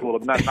flames a little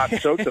bit, not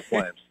stoked the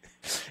flames.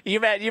 You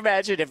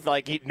imagine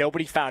if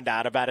nobody found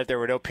out about it, there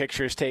were no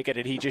pictures taken,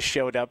 and he just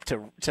showed up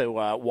to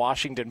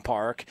Washington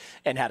Park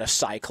and had a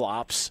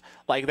cyclops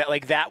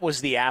that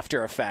was the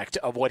after effect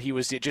of what he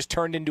was. It just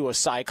turned into a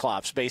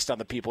cyclops based on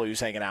the people he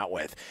was hanging out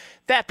with.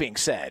 That being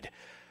said,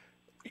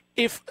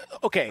 if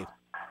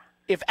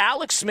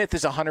Alex Smith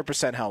is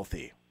 100%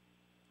 healthy,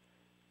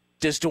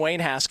 does Dwayne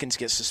Haskins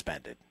get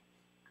suspended?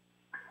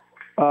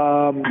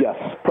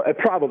 Yes,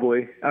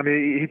 probably. I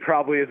mean, he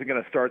probably isn't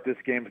going to start this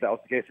game if that was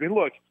the case. I mean,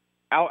 look.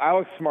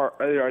 Alex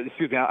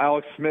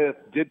Smith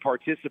did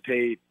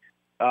participate,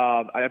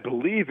 I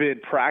believe, in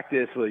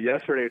practice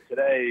yesterday or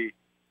today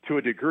to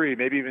a degree,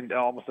 maybe even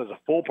almost as a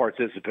full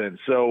participant.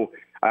 So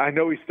I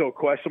know he's still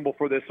questionable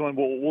for this one.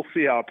 We'll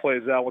see how it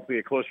plays out once we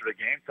get closer to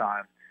game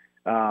time.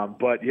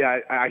 But, yeah,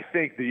 I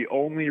think the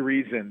only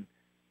reason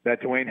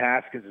that Dwayne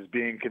Haskins is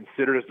being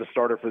considered as the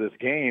starter for this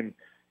game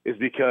is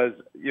because,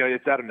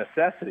 it's out of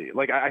necessity.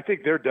 I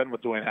think they're done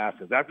with Dwayne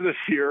Haskins. After this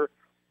year,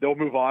 they'll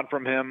move on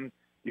from him.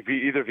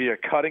 Either via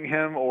cutting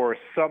him or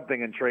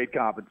something in trade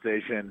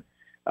compensation.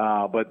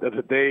 But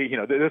they,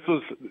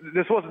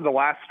 this wasn't the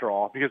last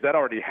straw because that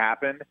already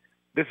happened.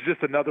 This is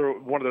just another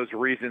one of those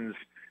reasons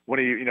when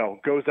he,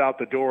 goes out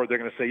the door, they're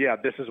going to say, yeah,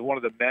 this is one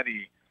of the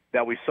many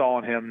that we saw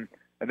in him,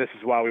 and this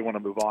is why we want to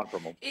move on from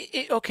him.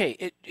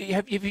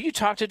 Have you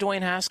talked to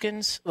Dwayne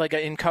Haskins,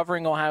 in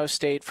covering Ohio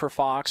State for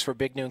Fox for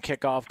Big Noon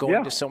Kickoff,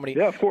 going to so many?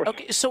 Yeah, of course.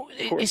 Okay, so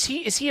is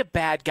he a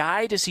bad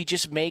guy? Does he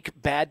just make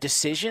bad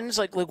decisions?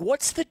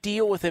 What's the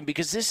deal with him?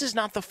 Because this is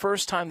not the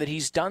first time that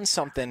he's done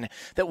something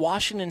that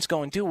Washington's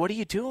going, dude, what are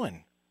you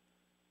doing?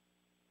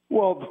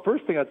 Well, the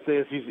first thing I'd say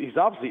is he's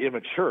obviously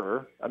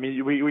immature. I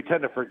mean, we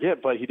tend to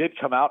forget, but he did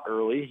come out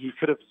early. He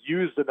could have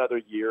used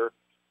another year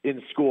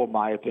in school, in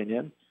my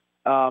opinion.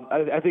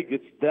 I think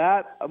it's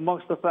that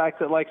amongst the fact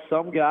that,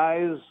 some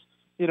guys,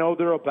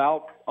 they're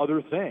about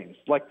other things.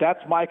 That's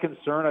my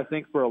concern, I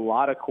think, for a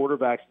lot of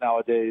quarterbacks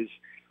nowadays,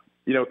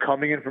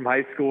 coming in from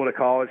high school to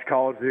college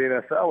to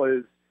the NFL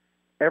is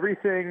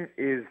everything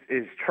is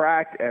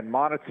tracked and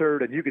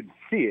monitored, and you can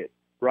see it,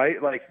 right?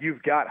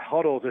 You've got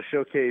Huddle to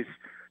showcase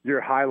your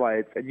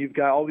highlights, and you've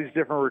got all these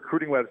different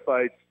recruiting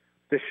websites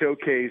to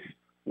showcase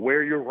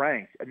where you're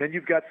ranked. And then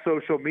you've got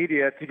social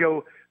media to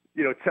go –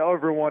 tell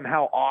everyone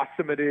how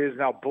awesome it is and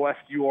how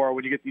blessed you are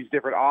when you get these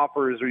different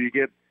offers or you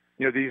get,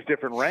 these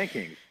different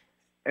rankings.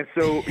 And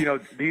so,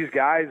 these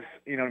guys,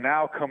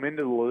 now come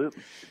into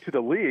the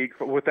league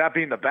with that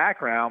being the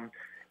background,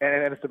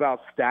 and it's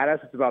about status,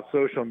 it's about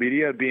social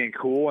media and being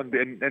cool,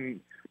 and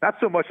not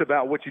so much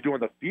about what you do on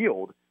the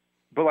field,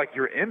 but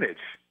your image,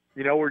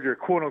 or your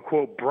quote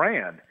unquote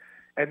brand.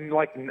 And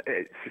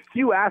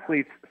few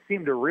athletes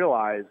seem to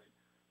realize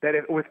that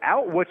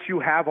without what you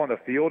have on the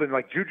field, and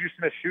Juju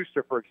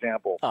Smith-Schuster, for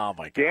example, oh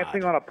my God,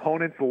 dancing on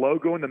opponent's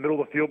logo in the middle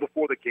of the field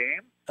before the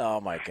game, oh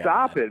my God,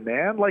 stop it,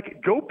 man!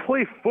 Go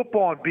play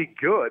football and be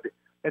good,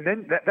 and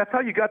then that's how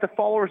you got the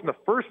followers in the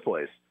first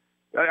place.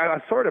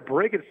 I'm sorry to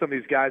break it to some of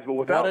these guys, but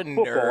without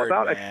football,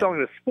 without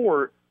excelling a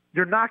sport,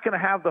 you're not going to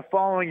have the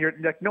following.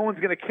 No one's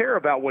going to care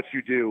about what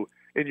you do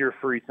in your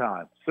free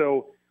time.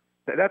 So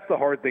that's the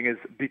hard thing, is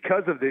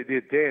because of the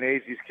day and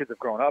age these kids have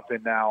grown up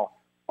in now,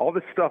 all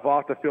this stuff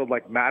off the field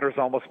matters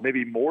almost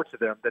maybe more to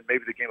them than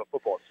maybe the game of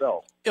football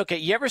itself. Okay,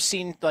 you ever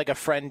seen a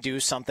friend do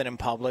something in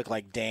public,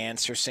 like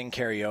dance or sing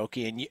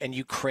karaoke, and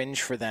you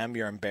cringe for them,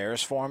 you're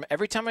embarrassed for them?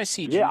 Every time I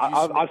see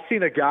I've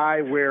seen a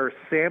guy wear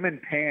salmon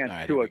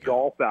pants to a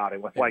golf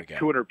outing with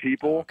 200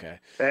 people,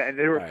 and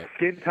they were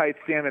skin-tight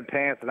salmon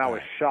pants, and I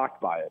was shocked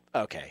by it.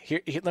 Okay,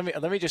 here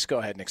let me just go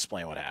ahead and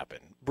explain what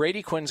happened.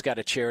 Brady Quinn's got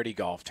a charity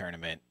golf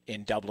tournament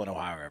in Dublin,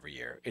 Ohio every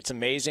year. It's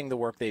amazing the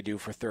work they do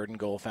for Third and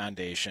Goal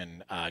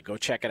Foundation. Go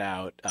check it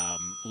out.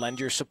 Lend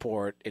your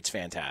support. It's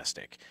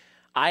fantastic.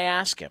 I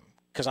ask him,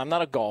 because I'm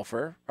not a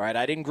golfer, all right?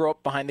 I didn't grow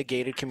up behind the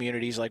gated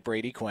communities like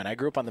Brady Quinn. I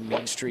grew up on the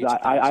main streets.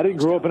 I didn't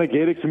grow up in a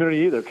gated community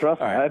either,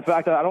 trust me. In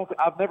fact,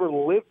 I've never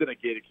lived in a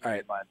gated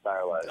community my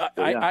entire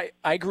life.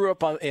 I grew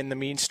up in the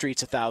mean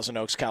streets of Thousand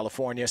Oaks,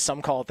 California.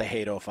 Some call it the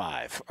Hate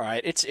 05, all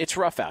right? It's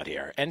rough out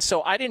here. And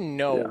so I didn't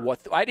know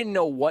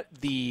what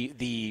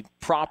the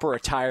proper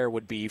attire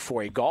would be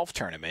for a golf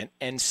tournament.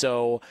 And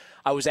so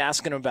I was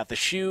asking him about the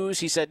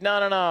shoes. He said,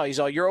 no. He's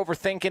all, you're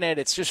overthinking it.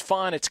 It's just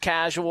fun. It's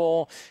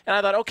casual. And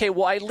I thought, okay,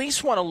 well, I at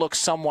least want to look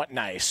somewhat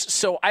nice.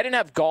 So I didn't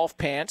have golf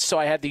pants, so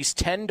I had these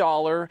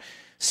 $10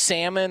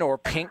 salmon or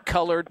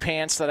pink-colored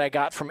pants that I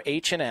got from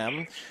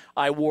H&M.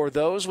 I wore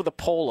those with a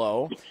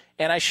polo,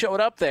 and I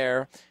showed up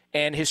there,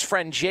 and his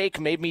friend Jake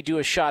made me do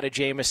a shot of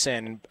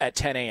Jameson at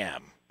 10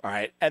 a.m., all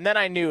right, and then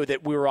I knew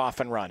that we were off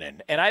and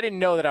running. And I didn't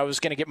know that I was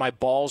going to get my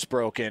balls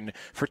broken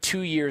for 2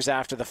 years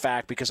after the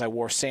fact because I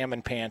wore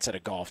salmon pants at a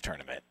golf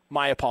tournament.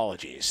 My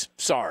apologies.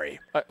 Sorry.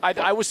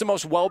 I was the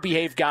most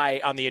well-behaved guy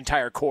on the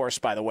entire course,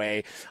 by the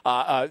way.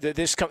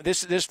 This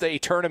is a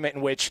tournament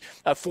in which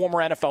a former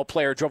NFL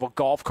player drove a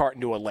golf cart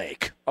into a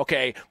lake,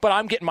 okay? But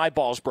I'm getting my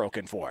balls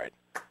broken for it.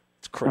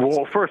 Crazy.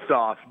 Well, first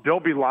off,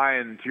 don't be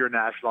lying to your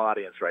national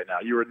audience right now.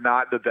 You are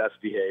not the best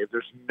behaved.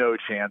 There's no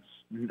chance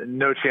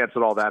at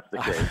all that's the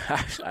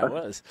case. I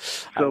was.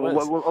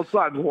 Let's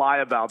not lie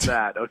about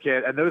that,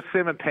 okay? And those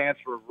salmon pants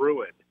were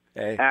ruined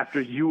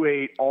after you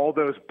ate all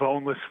those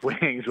boneless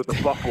wings with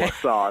the buffalo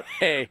sauce.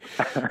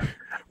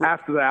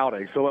 After the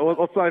outing. So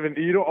let's not even –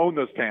 you don't own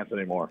those pants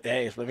anymore.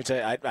 Hey, let me tell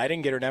you, I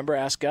didn't get her number.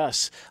 Ask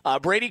Gus.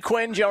 Brady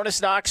Quinn,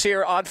 Jonas Knox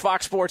here on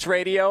Fox Sports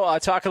Radio,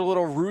 talking a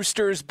little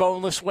Roosters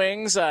boneless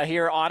wings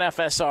here on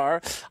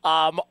FSR.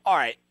 All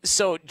right,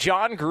 so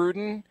John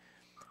Gruden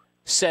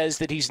says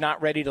that he's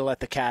not ready to let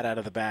the cat out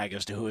of the bag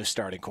as to who his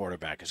starting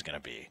quarterback is going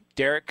to be.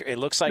 It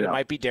looks like it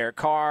might be Derek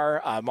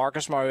Carr.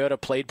 Marcus Mariota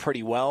played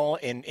pretty well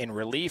in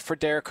relief for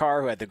Derek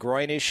Carr, who had the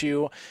groin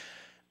issue.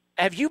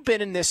 Have you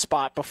been in this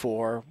spot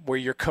before where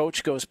your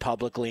coach goes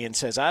publicly and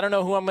says, I don't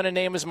know who I'm going to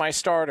name as my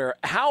starter?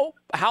 How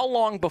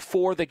long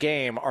before the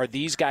game are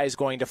these guys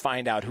going to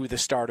find out who the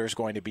starter is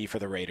going to be for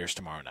the Raiders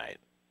tomorrow night?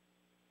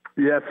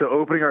 Yeah, so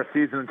opening our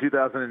season in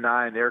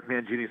 2009, Eric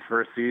Mangini's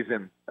first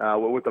season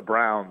with the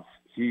Browns,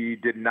 he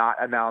did not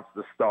announce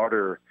the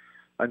starter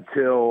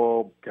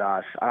until,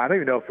 I don't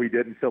even know if we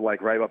did until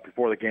right up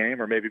before the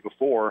game or maybe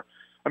before.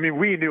 I mean,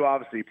 we knew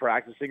obviously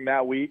practicing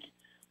that week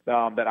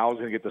that I was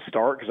going to get the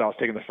start because I was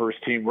taking the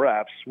first team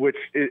reps, which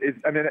is,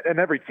 and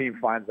every team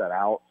finds that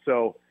out.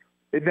 So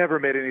it never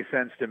made any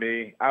sense to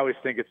me. I always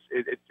think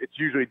it's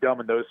usually dumb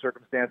in those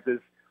circumstances.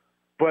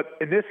 But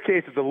in this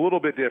case, it's a little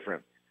bit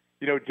different.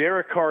 You know,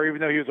 Derek Carr, even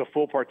though he was a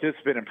full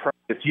participant in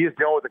practice, he is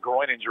dealing with a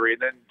groin injury.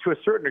 And then to a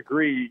certain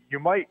degree, you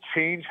might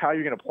change how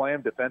you're going to play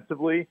him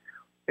defensively,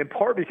 in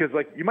part because,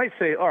 you might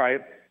say, all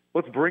right,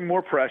 let's bring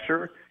more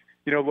pressure.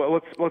 You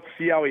know, let's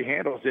see how he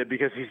handles it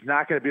because he's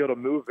not going to be able to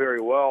move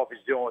very well if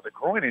he's dealing with a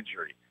groin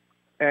injury.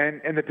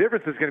 And the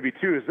difference is going to be,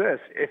 too, is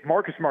this. If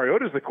Marcus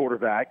Mariota is the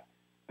quarterback,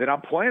 then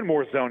I'm playing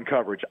more zone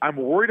coverage. I'm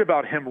worried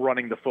about him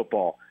running the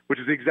football, which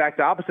is the exact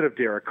opposite of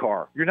Derek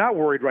Carr. You're not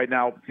worried right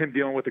now him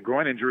dealing with a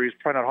groin injury. He's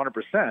probably not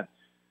 100%.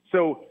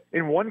 So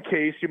in one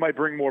case, you might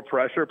bring more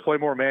pressure, play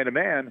more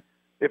man-to-man.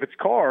 If it's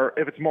Carr,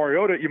 if it's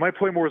Mariota, you might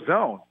play more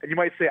zone. And you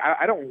might say,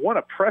 I don't want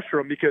to pressure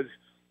him because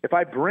if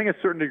I bring a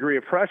certain degree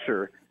of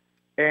pressure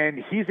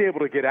and he's able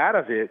to get out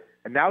of it,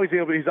 and now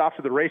he's off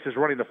to the races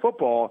running the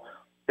football,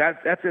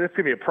 that's going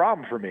to be a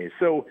problem for me.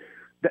 So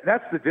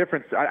that's the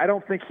difference. I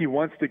don't think he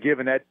wants to give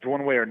an edge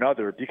one way or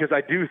another because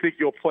I do think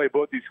you'll play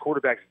both these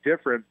quarterbacks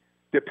different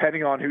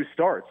depending on who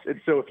starts. And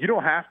so if you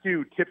don't have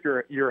to tip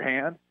your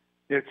hand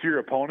to your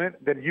opponent,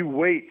 then you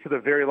wait to the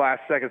very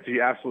last second so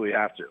you absolutely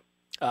have to.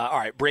 All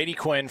right, Brady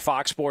Quinn,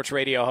 Fox Sports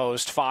Radio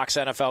host, Fox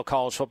NFL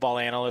college football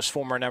analyst,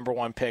 former number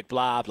one pick,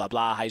 blah, blah,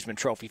 blah, Heisman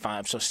Trophy fan.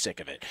 I'm so sick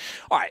of it.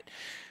 All right,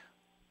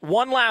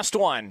 one last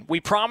one.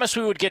 We promised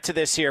we would get to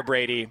this here,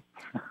 Brady.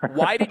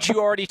 Why did you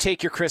already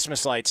take your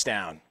Christmas lights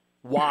down?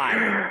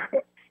 Why?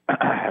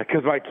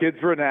 Because my kids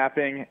were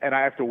napping, and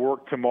I have to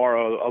work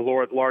tomorrow a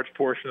large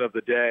portion of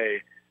the day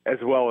as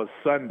well as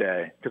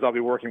Sunday because I'll be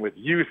working with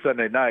you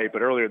Sunday night,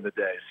 but earlier in the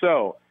day.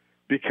 So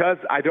because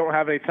I don't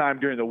have any time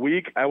during the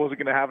week, I wasn't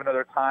going to have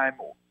another time,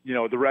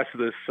 the rest of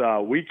this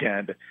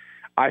weekend.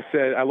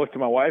 I looked at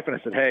my wife and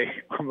I said, hey,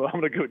 I'm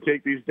going to go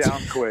take these down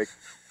quick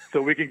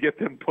so we can get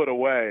them put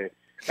away.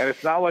 And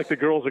it's not like the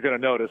girls are going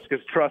to notice,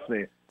 because trust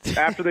me,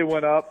 after they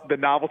went up, the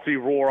novelty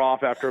wore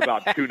off after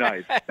about 2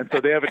 nights. And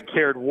so they haven't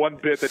cared one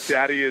bit that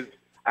Daddy is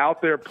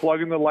out there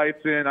plugging the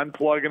lights in,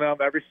 unplugging them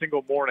every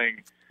single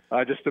morning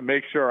just to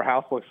make sure our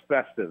house looks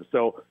festive.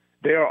 So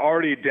they are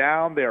already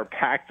down. They are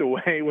packed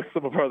away with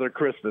some of our other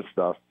Christmas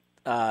stuff.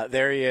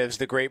 There he is,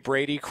 the great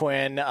Brady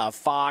Quinn,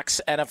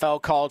 Fox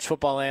NFL college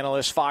football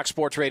analyst, Fox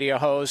Sports Radio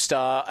host.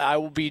 I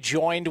will be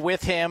joined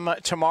with him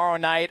tomorrow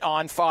night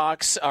on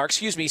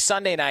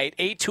Sunday night,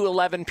 8 to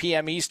 11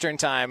 p.m. Eastern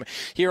time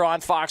here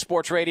on Fox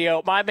Sports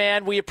Radio. My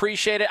man, we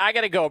appreciate it. I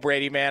got to go,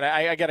 Brady, man.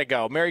 I got to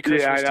go. Merry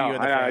Christmas to you and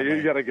the family.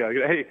 You got to go.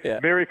 Hey, yeah.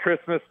 Merry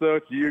Christmas, though,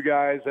 to you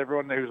guys,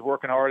 everyone who's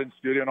working hard in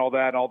studio and all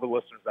that, and all the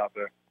listeners out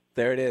there.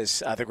 There it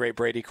is, the great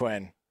Brady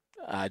Quinn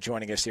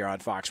joining us here on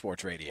Fox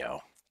Sports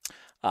Radio.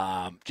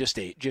 Just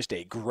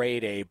a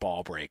grade A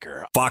ball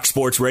breaker. Fox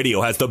Sports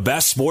Radio has the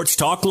best sports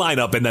talk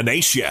lineup in the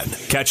nation.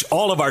 Catch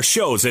all of our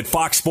shows at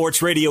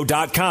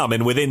foxsportsradio.com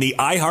and within the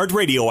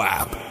iHeartRadio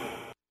app.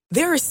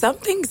 There are some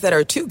things that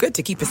are too good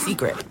to keep a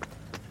secret.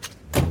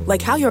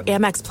 Like how your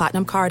Amex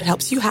Platinum card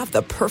helps you have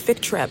the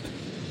perfect trip.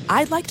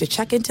 I'd like to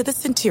check into the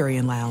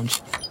Centurion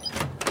Lounge.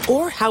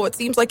 Or how it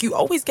seems like you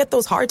always get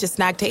those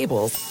hard-to-snag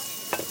tables.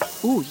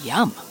 Ooh,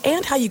 yum.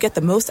 And how you get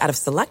the most out of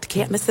select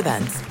can't-miss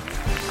events.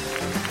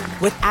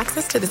 With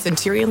access to the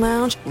Centurion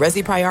Lounge,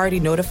 Resi Priority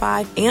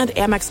Notify, and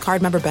Amex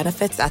card member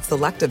benefits at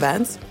select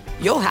events,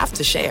 you'll have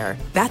to share.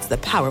 That's the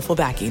powerful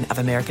backing of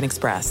American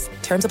Express.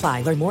 Terms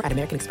apply. Learn more at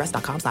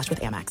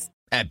americanexpress.com/withAmex.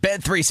 At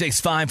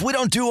Bet365, we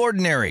don't do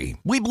ordinary.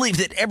 We believe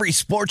that every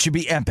sport should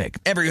be epic.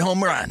 Every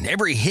home run,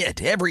 every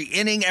hit, every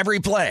inning, every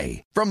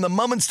play. From the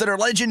moments that are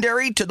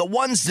legendary to the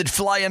ones that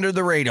fly under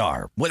the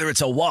radar. Whether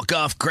it's a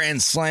walk-off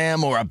grand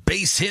slam or a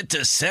base hit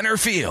to center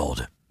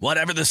field.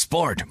 Whatever the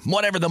sport,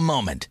 whatever the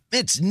moment,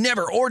 it's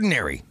never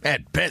ordinary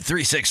at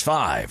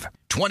Bet365.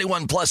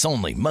 21 plus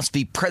only. Must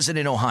be present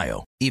in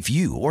Ohio. If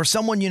you or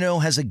someone you know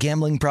has a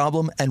gambling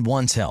problem and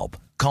wants help,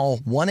 call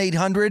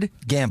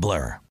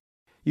 1-800-GAMBLER.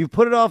 You've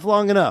put it off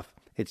long enough.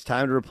 It's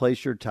time to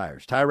replace your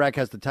tires. Tire Rack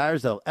has the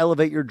tires that'll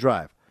elevate your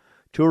drive.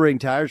 Touring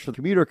tires for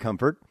commuter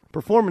comfort,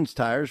 performance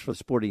tires for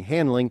sporty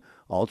handling,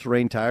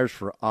 all-terrain tires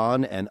for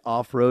on- and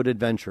off-road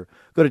adventure.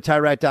 Go to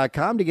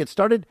TireRack.com to get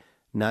started.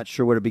 Not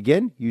sure where to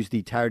begin? Use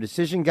the Tire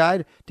Decision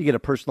Guide to get a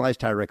personalized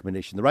tire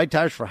recommendation. The right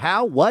tires for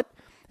how, what,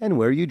 and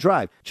where you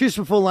drive. Choose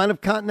from a full line of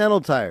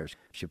Continental tires.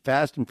 Ship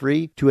fast and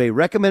free to a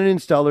recommended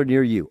installer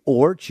near you.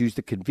 Or choose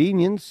the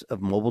convenience of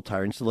mobile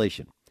tire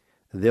installation.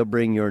 They'll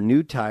bring your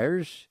new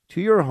tires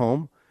to your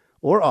home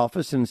or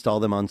office and install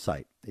them on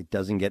site. It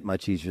doesn't get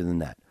much easier than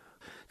that.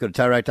 Go to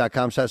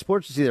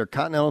TireRack.com/sports to see their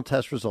Continental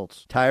test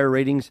results, tire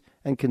ratings,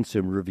 and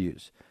consumer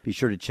reviews. Be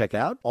sure to check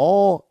out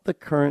all the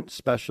current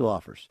special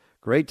offers.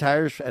 Great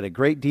tires at a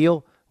great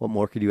deal. What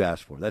more could you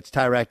ask for? That's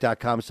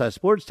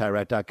TireRack.com/sports,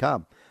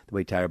 TireRack.com, the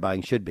way tire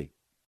buying should be.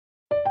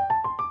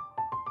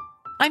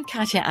 I'm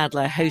Katya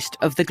Adler, host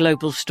of The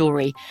Global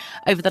Story.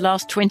 Over the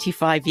last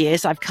 25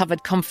 years, I've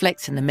covered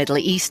conflicts in the Middle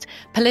East,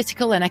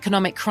 political and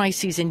economic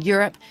crises in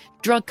Europe,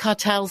 drug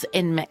cartels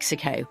in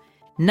Mexico.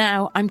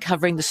 Now I'm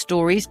covering the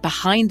stories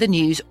behind the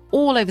news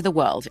all over the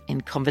world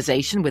in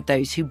conversation with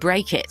those who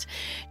break it.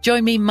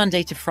 Join me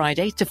Monday to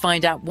Friday to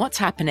find out what's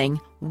happening,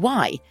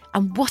 why,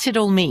 and what it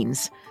all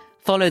means.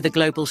 Follow The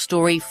Global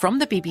Story from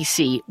the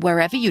BBC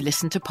wherever you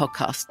listen to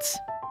podcasts.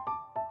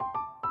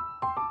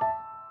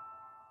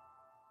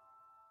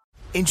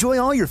 Enjoy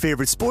all your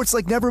favorite sports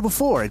like never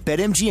before at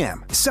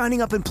BetMGM. Signing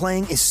up and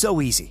playing is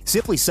so easy.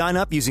 Simply sign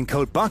up using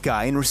code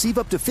Buckeye and receive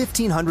up to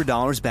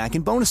 $1,500 back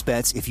in bonus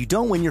bets if you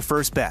don't win your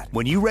first bet.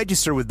 When you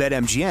register with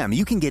BetMGM,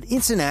 you can get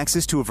instant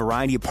access to a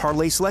variety of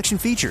parlay selection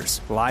features,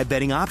 live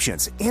betting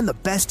options, and the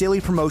best daily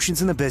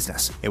promotions in the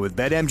business. And with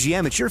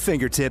BetMGM at your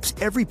fingertips,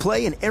 every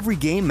play and every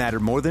game matter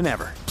more than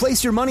ever.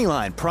 Place your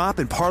moneyline, prop,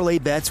 and parlay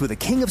bets with the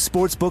king of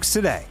sportsbooks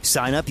today.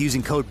 Sign up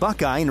using code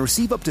Buckeye and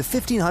receive up to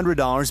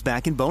 $1,500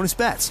 back in bonus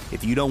bets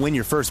if you don't win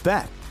your first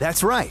bet.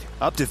 That's right,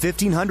 up to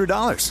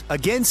 $1,500.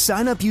 Again,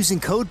 sign up using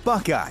code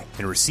Buckeye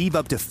and receive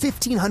up to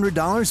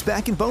 $1,500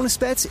 back in bonus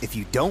bets if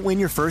you don't win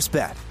your first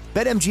bet.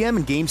 BetMGM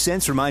and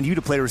GameSense remind you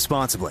to play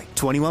responsibly.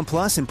 21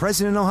 plus and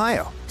present in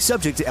Ohio.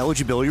 Subject to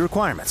eligibility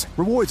requirements.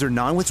 Rewards are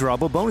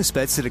non-withdrawable bonus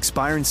bets that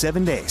expire in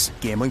 7 days.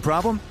 Gambling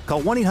problem?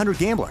 Call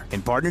 1-800-GAMBLER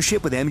in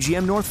partnership with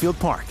MGM Northfield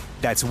Park.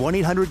 That's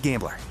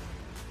 1-800-GAMBLER.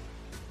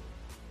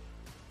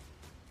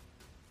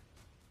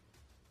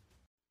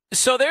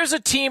 So there's a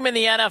team in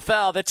the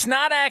NFL that's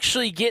not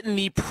actually getting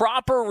the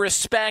proper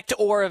respect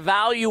or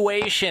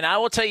evaluation. I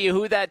will tell you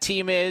who that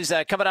team is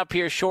coming up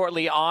here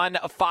shortly on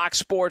Fox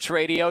Sports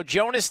Radio.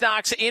 Jonas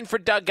Knox in for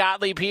Doug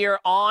Gottlieb here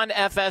on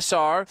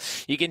FSR.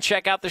 You can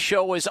check out the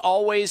show as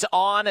always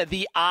on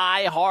the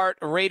iHeart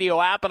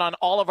Radio app and on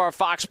all of our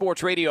Fox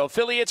Sports Radio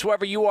affiliates.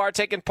 Wherever you are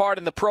taking part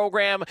in the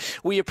program,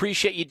 we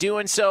appreciate you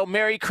doing so.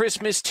 Merry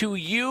Christmas to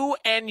you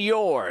and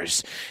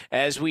yours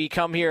as we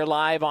come here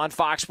live on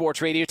Fox Sports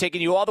Radio,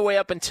 taking you all the way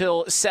up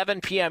until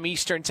 7 p.m.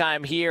 Eastern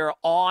time here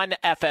on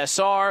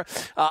FSR.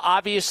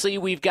 Obviously,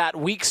 we've got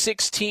Week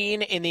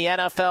 16 in the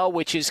NFL,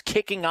 which is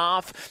kicking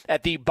off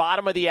at the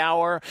bottom of the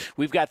hour.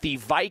 We've got the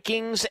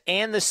Vikings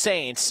and the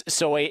Saints,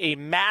 so a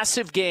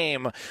massive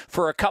game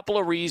for a couple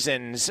of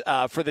reasons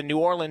for the New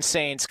Orleans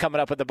Saints coming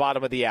up at the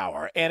bottom of the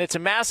hour. And it's a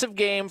massive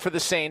game for the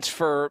Saints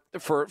for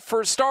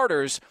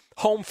starters,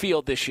 home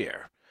field this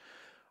year.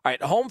 All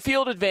right, home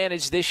field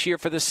advantage this year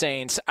for the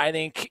Saints, I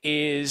think,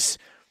 is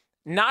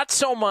not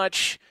so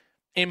much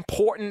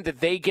important that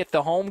they get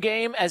the home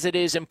game as it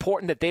is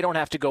important that they don't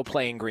have to go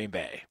play in Green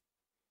Bay.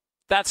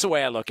 That's the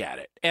way I look at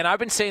it. And I've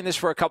been saying this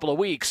for a couple of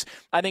weeks.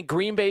 I think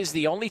Green Bay is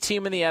the only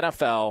team in the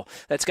NFL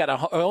that's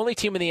got only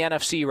team in the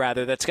NFC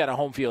rather that's got a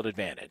home field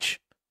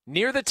advantage.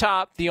 Near the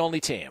top, the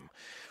only team.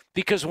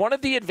 Because one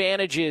of the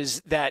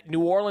advantages that New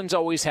Orleans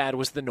always had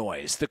was the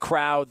noise, the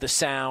crowd, the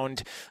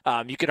sound.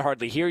 You could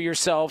hardly hear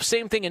yourself.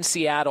 Same thing in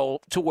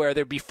Seattle, to where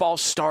there'd be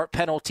false start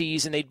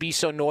penalties and they'd be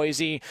so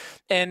noisy.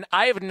 And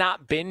I have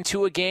not been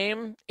to a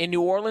game in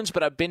New Orleans,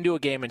 but I've been to a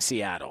game in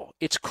Seattle.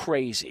 It's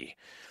crazy.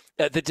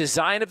 The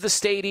design of the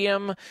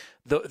stadium,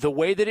 the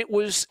way that it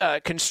was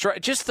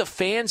constructed, just the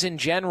fans in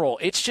general,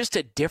 it's just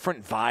a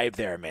different vibe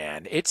there,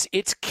 man.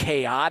 It's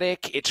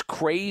chaotic, it's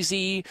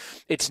crazy,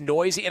 it's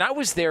noisy. And I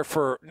was there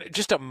for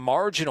just a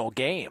marginal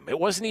game. It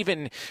was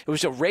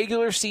a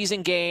regular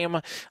season game.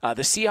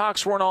 The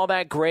Seahawks weren't all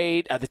that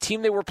great. The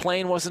team they were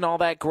playing wasn't all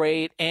that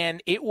great.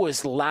 And it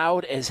was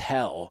loud as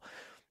hell.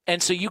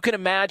 And so you can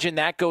imagine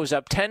that goes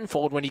up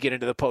tenfold when you get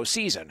into the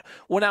postseason.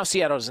 Well, now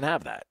Seattle doesn't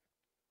have that.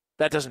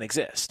 That doesn't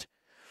exist.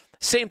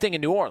 Same thing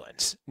in New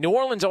Orleans. New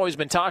Orleans always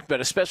been talked about,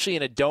 especially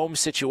in a dome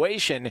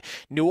situation.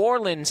 New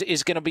Orleans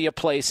is going to be a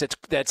place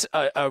that's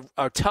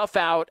a tough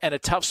out and a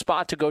tough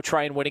spot to go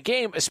try and win a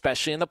game,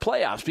 especially in the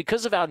playoffs,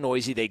 because of how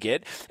noisy they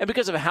get and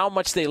because of how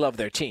much they love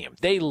their team.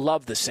 They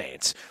love the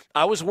Saints.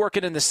 I was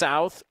working in the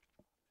South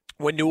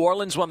when New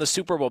Orleans won the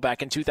Super Bowl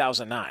back in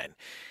 2009.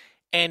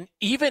 And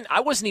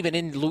I wasn't even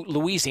in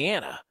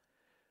Louisiana.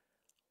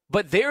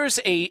 But there's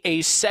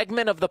a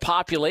segment of the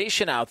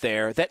population out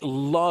there that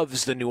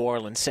loves the New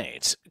Orleans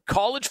Saints.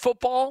 College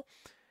football,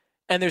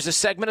 and there's a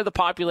segment of the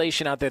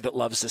population out there that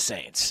loves the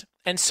Saints.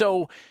 And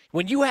so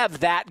when you have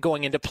that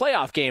going into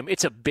playoff game,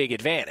 it's a big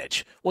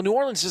advantage. Well, New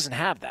Orleans doesn't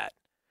have that.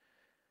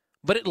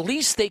 But at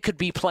least they could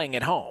be playing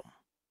at home.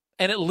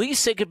 And at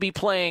least they could be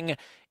playing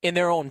in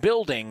their own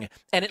building.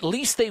 And at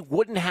least they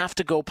wouldn't have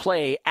to go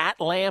play at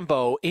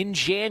Lambeau in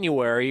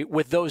January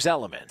with those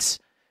elements.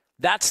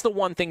 That's the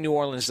one thing New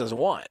Orleans doesn't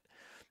want.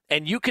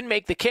 And you can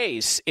make the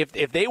case, if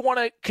they want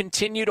to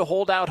continue to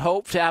hold out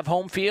hope to have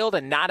home field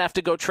and not have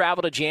to go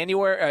travel to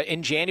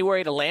in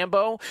January to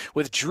Lambeau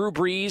with Drew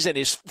Brees and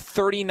his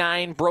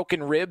 39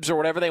 broken ribs or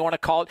whatever they want to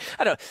call it.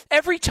 I don't know.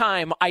 Every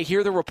time I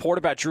hear the report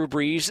about Drew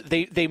Brees,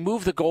 they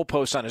move the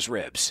goalposts on his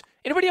ribs.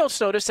 Anybody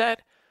else notice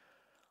that?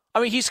 I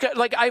mean, he's got,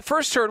 I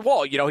first heard,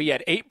 he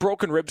had 8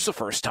 broken ribs the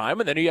first time,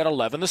 and then he had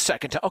 11 the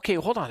second time. Okay,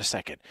 hold on a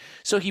second.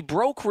 So he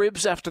broke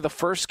ribs after the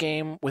first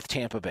game with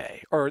Tampa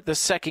Bay, or the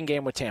second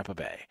game with Tampa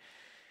Bay.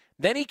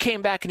 Then he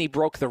came back and he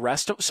broke the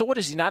rest of. So what,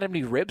 does he not have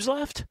any ribs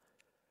left?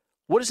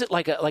 What is it,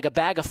 like a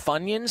bag of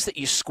Funyuns that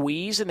you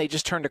squeeze and they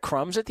just turn to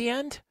crumbs at the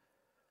end?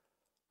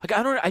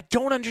 I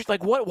don't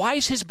understand. Why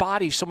is his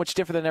body so much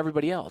different than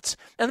everybody else?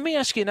 And let me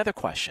ask you another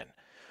question.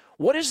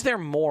 What is there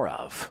more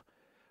of?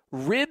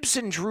 Ribs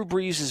in Drew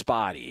Brees'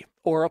 body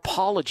or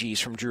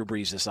apologies from Drew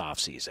Brees this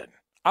offseason?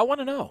 I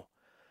want to know.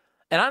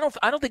 And I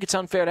don't think it's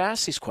unfair to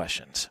ask these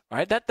questions.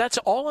 Right? That's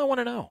all I want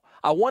to know.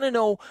 I want to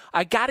know.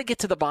 I got to get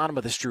to the bottom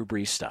of this Drew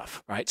Brees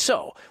stuff. Right?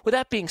 So, with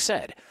that being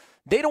said,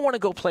 they don't want to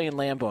go play in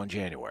Lambeau in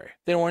January.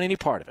 They don't want any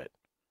part of it.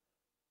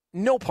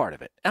 No part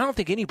of it. I don't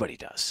think anybody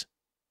does.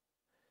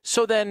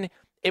 So then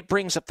it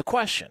brings up the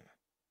question,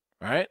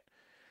 right?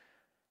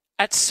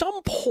 At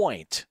some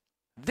point,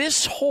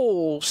 this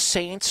whole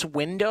Saints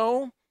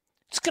window,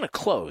 it's going to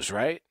close,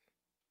 right?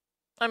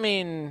 I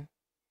mean,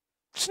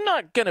 it's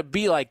not going to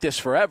be like this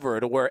forever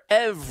to where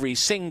every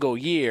single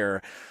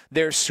year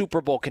there's Super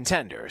Bowl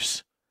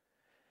contenders.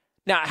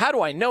 Now, how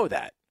do I know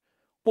that?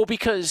 Well,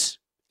 because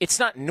it's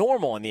not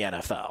normal in the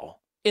NFL.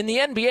 In the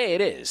NBA,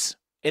 it is.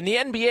 In the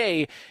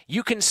NBA,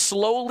 you can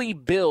slowly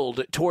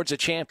build towards a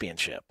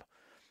championship.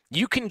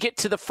 You can get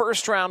to the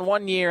first round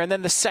one year and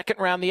then the second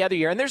round the other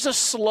year. And there's a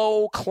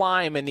slow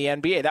climb in the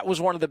NBA. That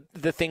was one of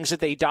the things that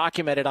they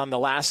documented on The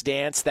Last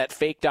Dance, that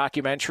fake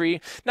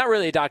documentary. Not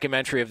really a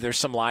documentary if there's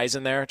some lies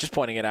in there, just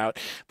pointing it out.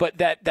 But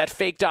that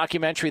fake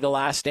documentary, The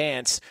Last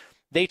Dance,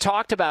 they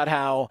talked about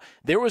how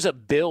there was a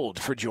build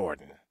for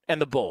Jordan.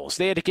 and the Bulls.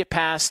 They had to get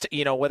past,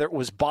 whether it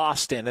was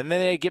Boston, and then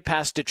they had to get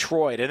past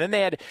Detroit, and then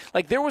they had,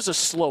 there was a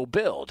slow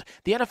build.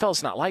 The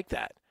NFL's not like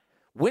that.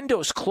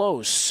 Windows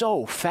close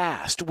so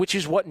fast, which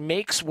is what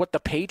makes what the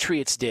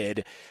Patriots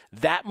did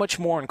that much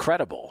more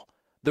incredible.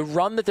 The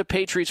run that the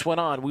Patriots went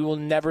on, we will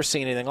never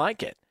see anything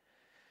like it.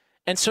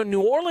 And so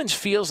New Orleans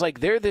feels like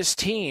they're this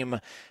team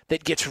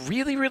that gets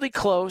really, really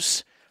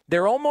close.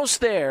 They're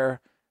almost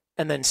there,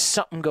 and then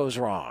something goes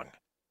wrong.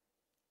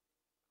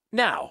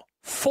 Now,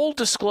 full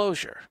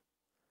disclosure,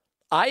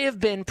 I have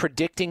been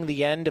predicting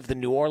the end of the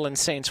New Orleans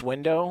Saints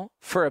window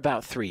for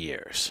about 3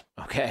 years,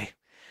 okay?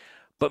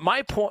 But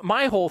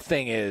my whole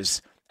thing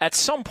is, at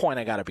some point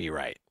I got to be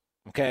right,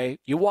 okay?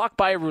 You walk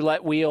by a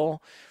roulette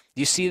wheel,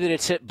 you see that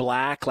it's hit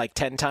black like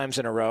 10 times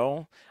in a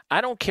row. I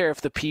don't care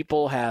if the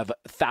people have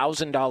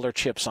 $1,000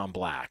 chips on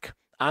black.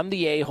 I'm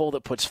the a-hole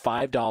that puts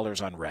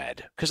 $5 on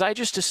red because I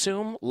just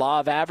assume, law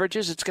of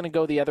averages, it's going to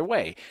go the other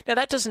way. Now,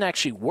 that doesn't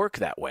actually work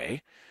that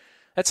way.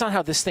 That's not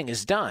how this thing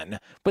is done,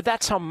 but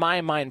that's how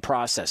my mind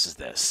processes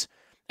this.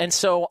 And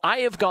so I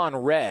have gone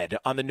red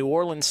on the New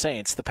Orleans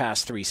Saints the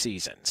past 3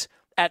 seasons.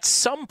 At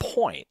some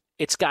point,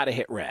 it's got to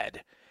hit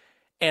red.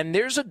 And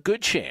there's a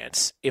good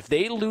chance if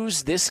they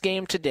lose this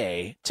game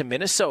today to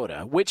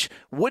Minnesota, which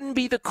wouldn't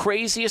be the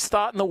craziest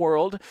thought in the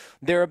world.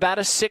 They're about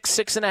a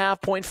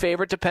 6.5 point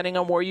favorite, depending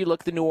on where you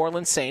look, the New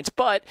Orleans Saints.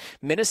 But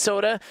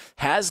Minnesota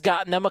has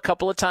gotten them a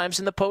couple of times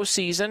in the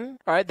postseason.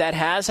 All right, that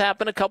has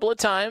happened a couple of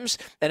times.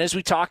 And as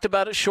we talked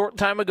about a short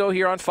time ago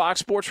here on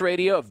Fox Sports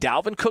Radio, if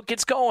Dalvin Cook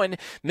gets going,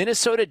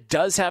 Minnesota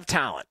does have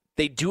talent.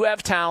 They do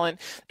have talent,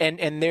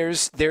 and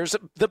there's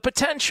the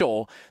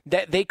potential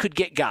that they could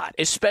get got,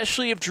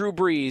 especially if Drew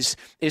Brees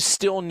is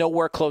still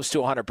nowhere close to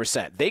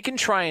 100%. They can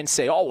try and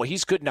say, oh, well,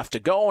 he's good enough to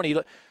go,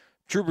 and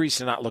Drew Brees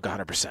did not look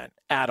 100%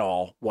 at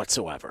all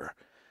whatsoever.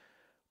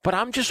 But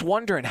I'm just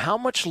wondering, how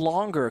much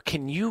longer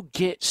can you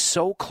get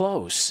so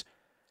close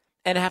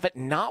and have it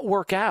not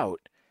work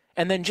out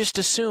and then just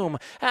assume,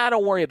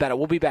 don't worry about it,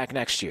 we'll be back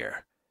next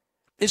year?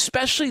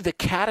 Especially the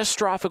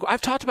catastrophic. I've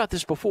talked about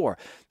this before.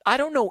 I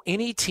don't know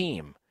any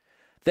team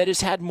that has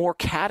had more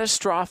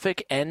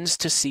catastrophic ends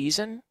to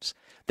seasons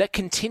that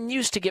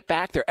continues to get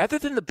back there, other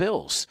than the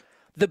Bills.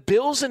 The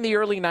Bills in the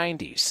early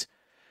 90s,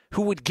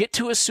 who would get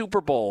to a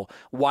Super Bowl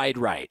wide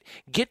right,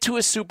 get to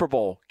a Super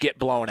Bowl, get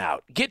blown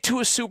out, get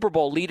to a Super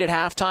Bowl, lead at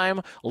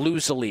halftime,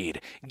 lose the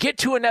lead, get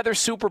to another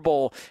Super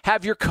Bowl,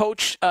 have your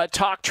coach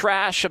talk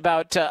trash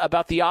about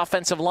the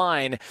offensive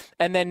line,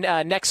 and then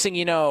next thing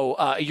you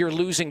know, you're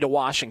losing to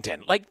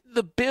Washington. Like,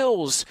 the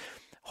Bills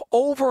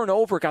over and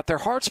over got their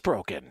hearts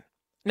broken.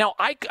 Now,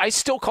 I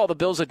still call the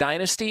Bills a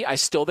dynasty. I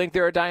still think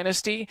they're a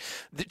dynasty.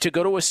 To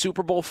go to a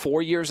Super Bowl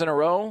 4 years in a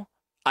row,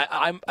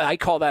 I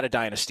call that a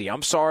dynasty.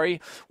 I'm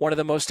sorry. One of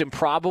the most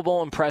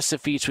improbable,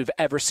 impressive feats we've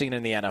ever seen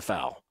in the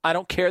NFL. I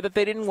don't care that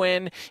they didn't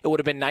win. It would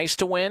have been nice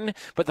to win,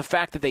 but the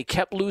fact that they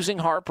kept losing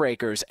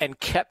heartbreakers and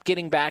kept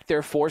getting back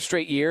there 4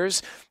 straight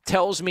years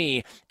tells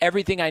me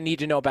everything I need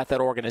to know about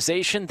that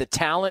organization, the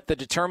talent, the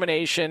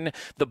determination,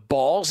 the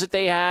balls that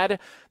they had,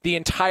 the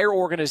entire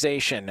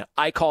organization.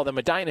 I call them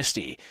a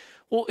dynasty.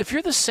 Well, if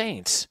you're the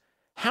Saints,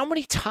 how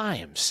many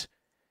times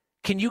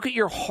can you get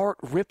your heart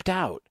ripped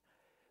out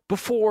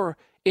before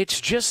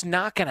it's just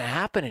not going to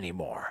happen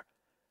anymore?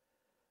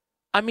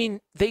 I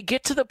mean, they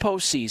get to the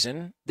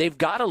postseason. They've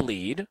got a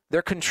lead.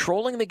 They're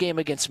controlling the game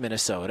against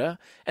Minnesota.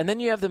 And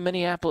then you have the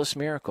Minneapolis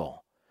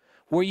Miracle,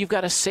 where you've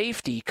got a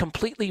safety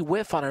completely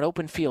whiff on an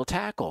open field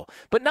tackle.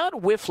 But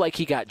not whiff like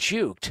he got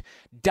juked.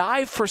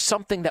 Dive for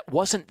something that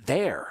wasn't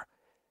there.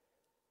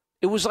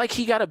 It was like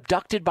he got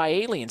abducted by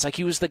aliens, like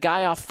he was the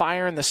guy off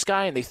Fire in the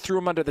Sky, and they threw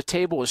him under the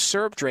table with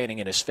syrup draining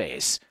in his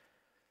face.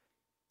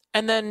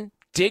 And then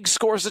Diggs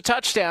scores a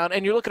touchdown,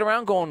 and you're looking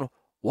around going,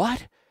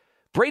 what?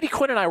 Brady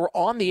Quinn and I were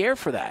on the air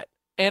for that.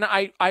 And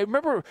I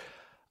remember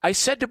I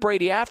said to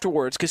Brady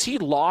afterwards, because he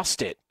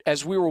lost it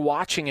as we were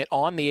watching it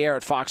on the air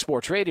at Fox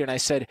Sports Radio, and I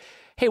said,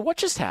 hey, what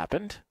just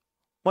happened?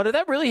 What did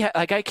that really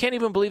like, I can't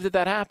even believe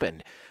that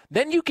happened.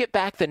 Then you get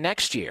back the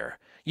next year.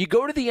 You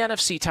go to the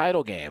NFC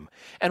title game,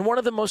 and one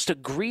of the most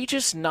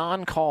egregious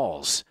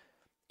non-calls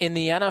in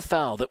the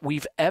NFL that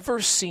we've ever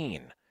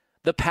seen,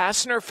 the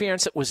pass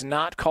interference that was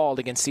not called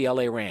against the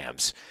LA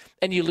Rams,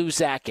 and you lose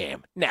that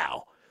game.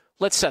 Now,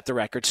 let's set the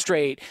record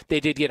straight. They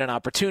did get an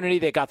opportunity.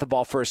 They got the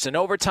ball first in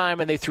overtime,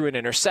 and they threw an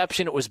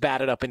interception. It was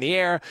batted up in the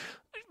air.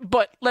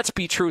 But let's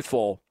be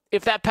truthful.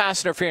 If that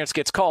pass interference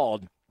gets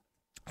called,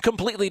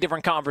 completely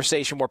different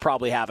conversation we're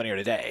probably having here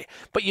today.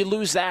 But you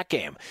lose that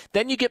game.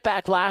 Then you get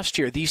back last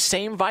year. These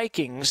same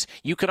Vikings,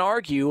 you can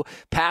argue,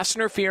 pass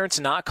interference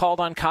not called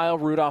on Kyle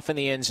Rudolph in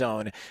the end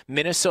zone.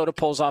 Minnesota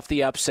pulls off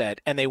the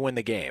upset, and they win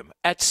the game.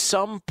 At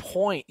some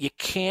point, you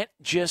can't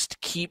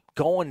just keep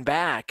going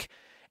back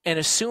and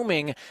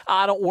assuming,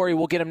 don't worry,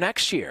 we'll get him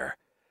next year.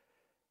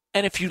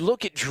 And if you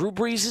look at Drew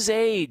Brees'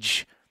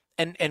 age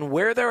and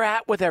where they're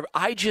at with their,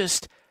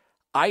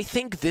 I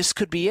think this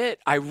could be it.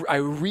 I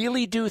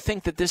really do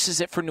think that this is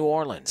it for New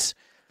Orleans.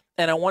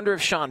 And I wonder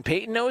if Sean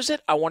Payton knows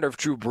it. I wonder if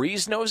Drew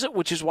Brees knows it,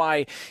 which is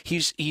why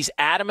he's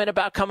adamant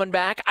about coming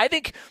back. I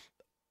think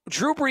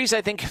Drew Brees,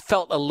 I think,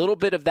 felt a little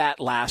bit of that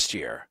last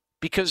year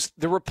because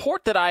the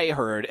report that I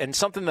heard and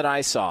something that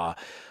I saw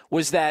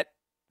was that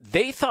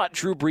they thought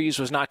Drew Brees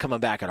was not coming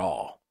back at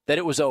all, that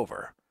it was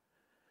over.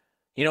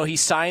 You know, he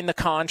signed the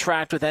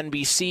contract with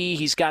NBC.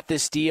 He's got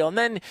this deal. And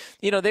then,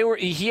 you know,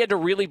 he had to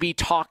really be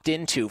talked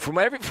into, from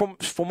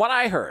what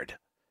I heard,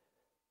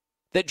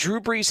 that Drew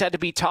Brees had to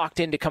be talked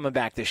into coming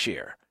back this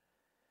year.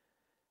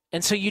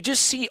 And so you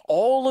just see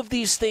all of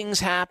these things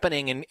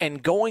happening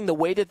and going the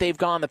way that they've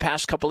gone the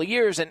past couple of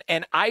years.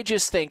 And I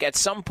just think at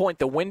some point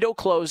the window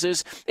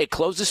closes. It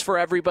closes for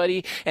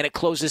everybody, and it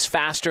closes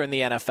faster in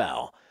the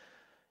NFL.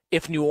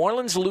 If New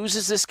Orleans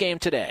loses this game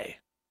today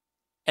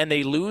and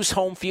they lose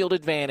home field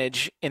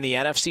advantage in the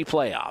NFC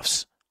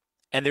playoffs,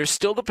 and there's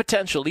still the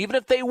potential, even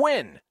if they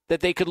win,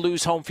 that they could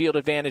lose home field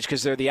advantage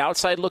because they're the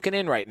outside looking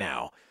in right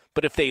now.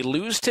 But if they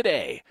lose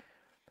today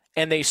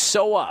and they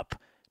sew up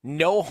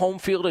no home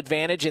field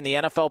advantage in the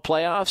NFL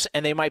playoffs,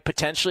 and they might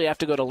potentially have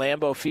to go to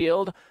Lambeau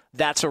Field,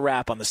 that's a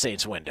wrap on the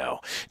Saints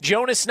window.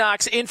 Jonas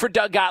Knox in for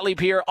Doug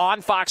Gottlieb here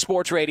on Fox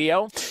Sports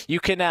Radio.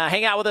 You can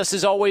hang out with us,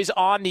 as always,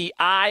 on the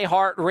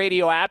iHeart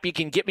Radio app. You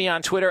can get me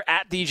on Twitter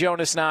at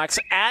 @TheJonasKnox,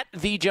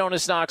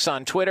 @TheJonasKnox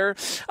on Twitter.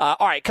 All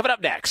right, coming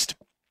up next,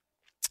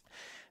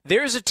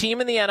 there's a team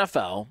in the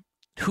NFL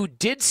who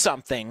did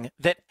something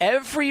that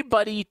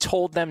everybody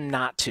told them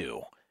not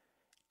to,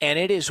 and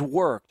it has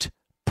worked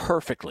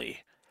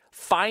perfectly.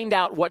 Find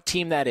out what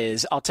team that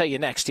is. I'll tell you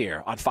next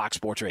here on Fox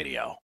Sports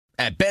Radio.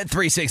 At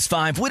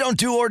Bet365, we don't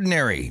do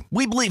ordinary.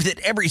 We believe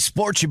that every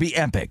sport should be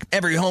epic.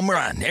 Every home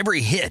run,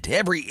 every hit,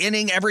 every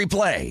inning, every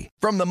play.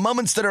 From the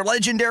moments that are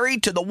legendary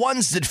to the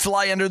ones that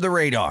fly under the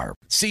radar.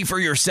 See for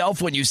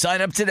yourself when you sign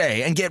up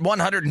today and get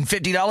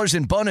 $150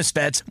 in bonus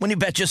bets when you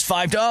bet just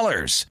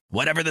 $5.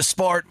 Whatever the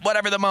sport,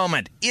 whatever the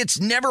moment, it's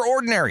never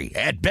ordinary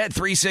at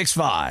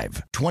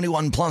Bet365.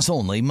 21 plus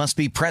only. Must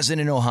be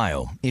present in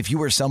Ohio. If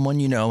you or someone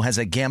you know has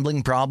a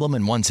gambling problem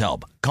and wants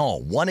help,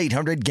 call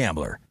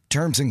 1-800-GAMBLER.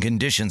 Terms and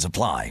conditions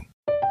apply.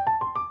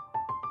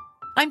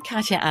 I'm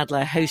Katya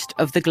Adler, host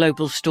of The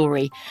Global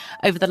Story.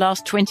 Over the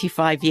last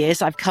 25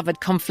 years, I've covered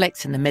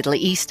conflicts in the Middle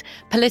East,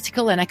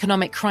 political and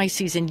economic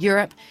crises in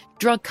Europe,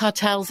 drug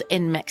cartels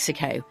in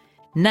Mexico.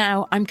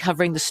 Now I'm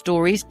covering the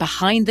stories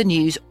behind the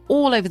news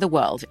all over the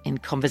world in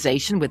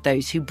conversation with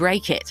those who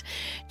break it.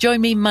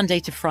 Join me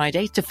Monday to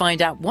Friday to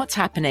find out what's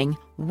happening,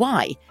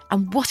 why,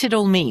 and what it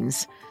all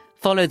means.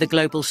 Follow The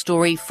Global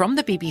Story from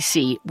the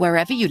BBC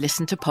wherever you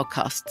listen to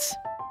podcasts.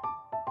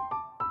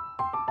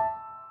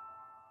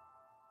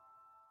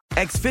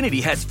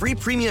 Xfinity has free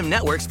premium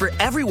networks for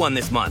everyone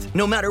this month,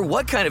 no matter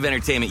what kind of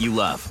entertainment you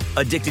love.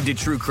 Addicted to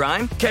true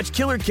crime? Catch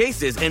killer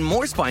cases and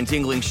more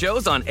spine-tingling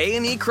shows on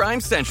A&E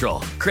Crime Central.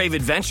 Crave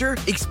adventure?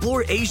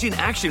 Explore Asian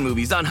action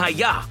movies on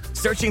Hi-Ya.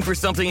 Searching for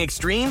something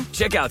extreme?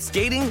 Check out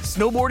skating,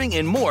 snowboarding,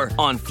 and more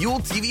on Fuel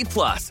TV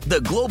Plus, the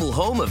global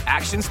home of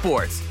action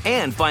sports.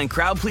 And find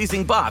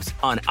crowd-pleasing bops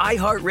on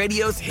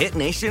iHeartRadio's Hit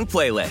Nation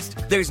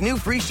playlist. There's new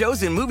free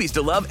shows and movies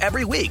to love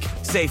every week.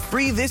 Say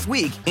free this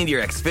week in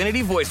your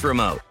Xfinity voice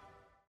remote.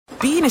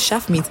 Being a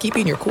chef means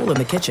keeping your cool in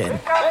the kitchen.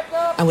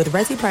 And with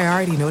Resi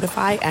Priority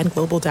Notify and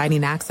Global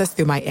Dining Access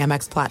through my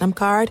Amex Platinum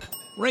card,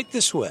 right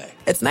this way.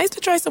 It's nice to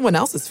try someone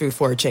else's food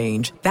for a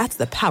change. That's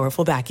the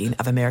powerful backing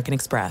of American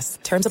Express.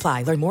 Terms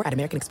apply. Learn more at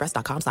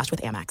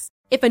americanexpress.com/withAmex.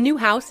 If a new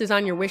house is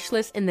on your wish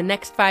list in the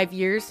next 5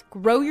 years,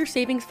 grow your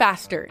savings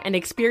faster and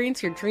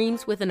experience your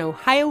dreams with an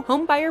Ohio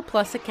Homebuyer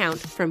Plus account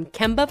from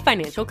Kemba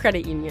Financial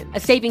Credit Union. A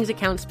savings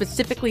account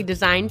specifically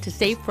designed to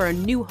save for a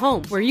new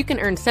home, where you can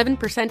earn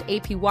 7%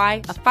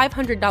 APY, a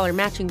 $500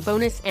 matching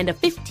bonus, and a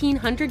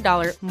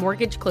 $1,500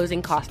 mortgage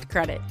closing cost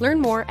credit. Learn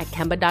more at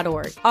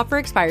Kemba.org. Offer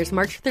expires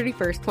March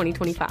 31st,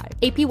 2025.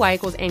 APY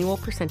equals annual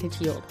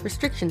percentage yield.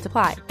 Restrictions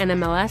apply.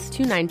 NMLS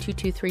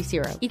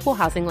 292230. Equal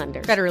housing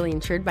lender. Federally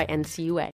insured by NCUA.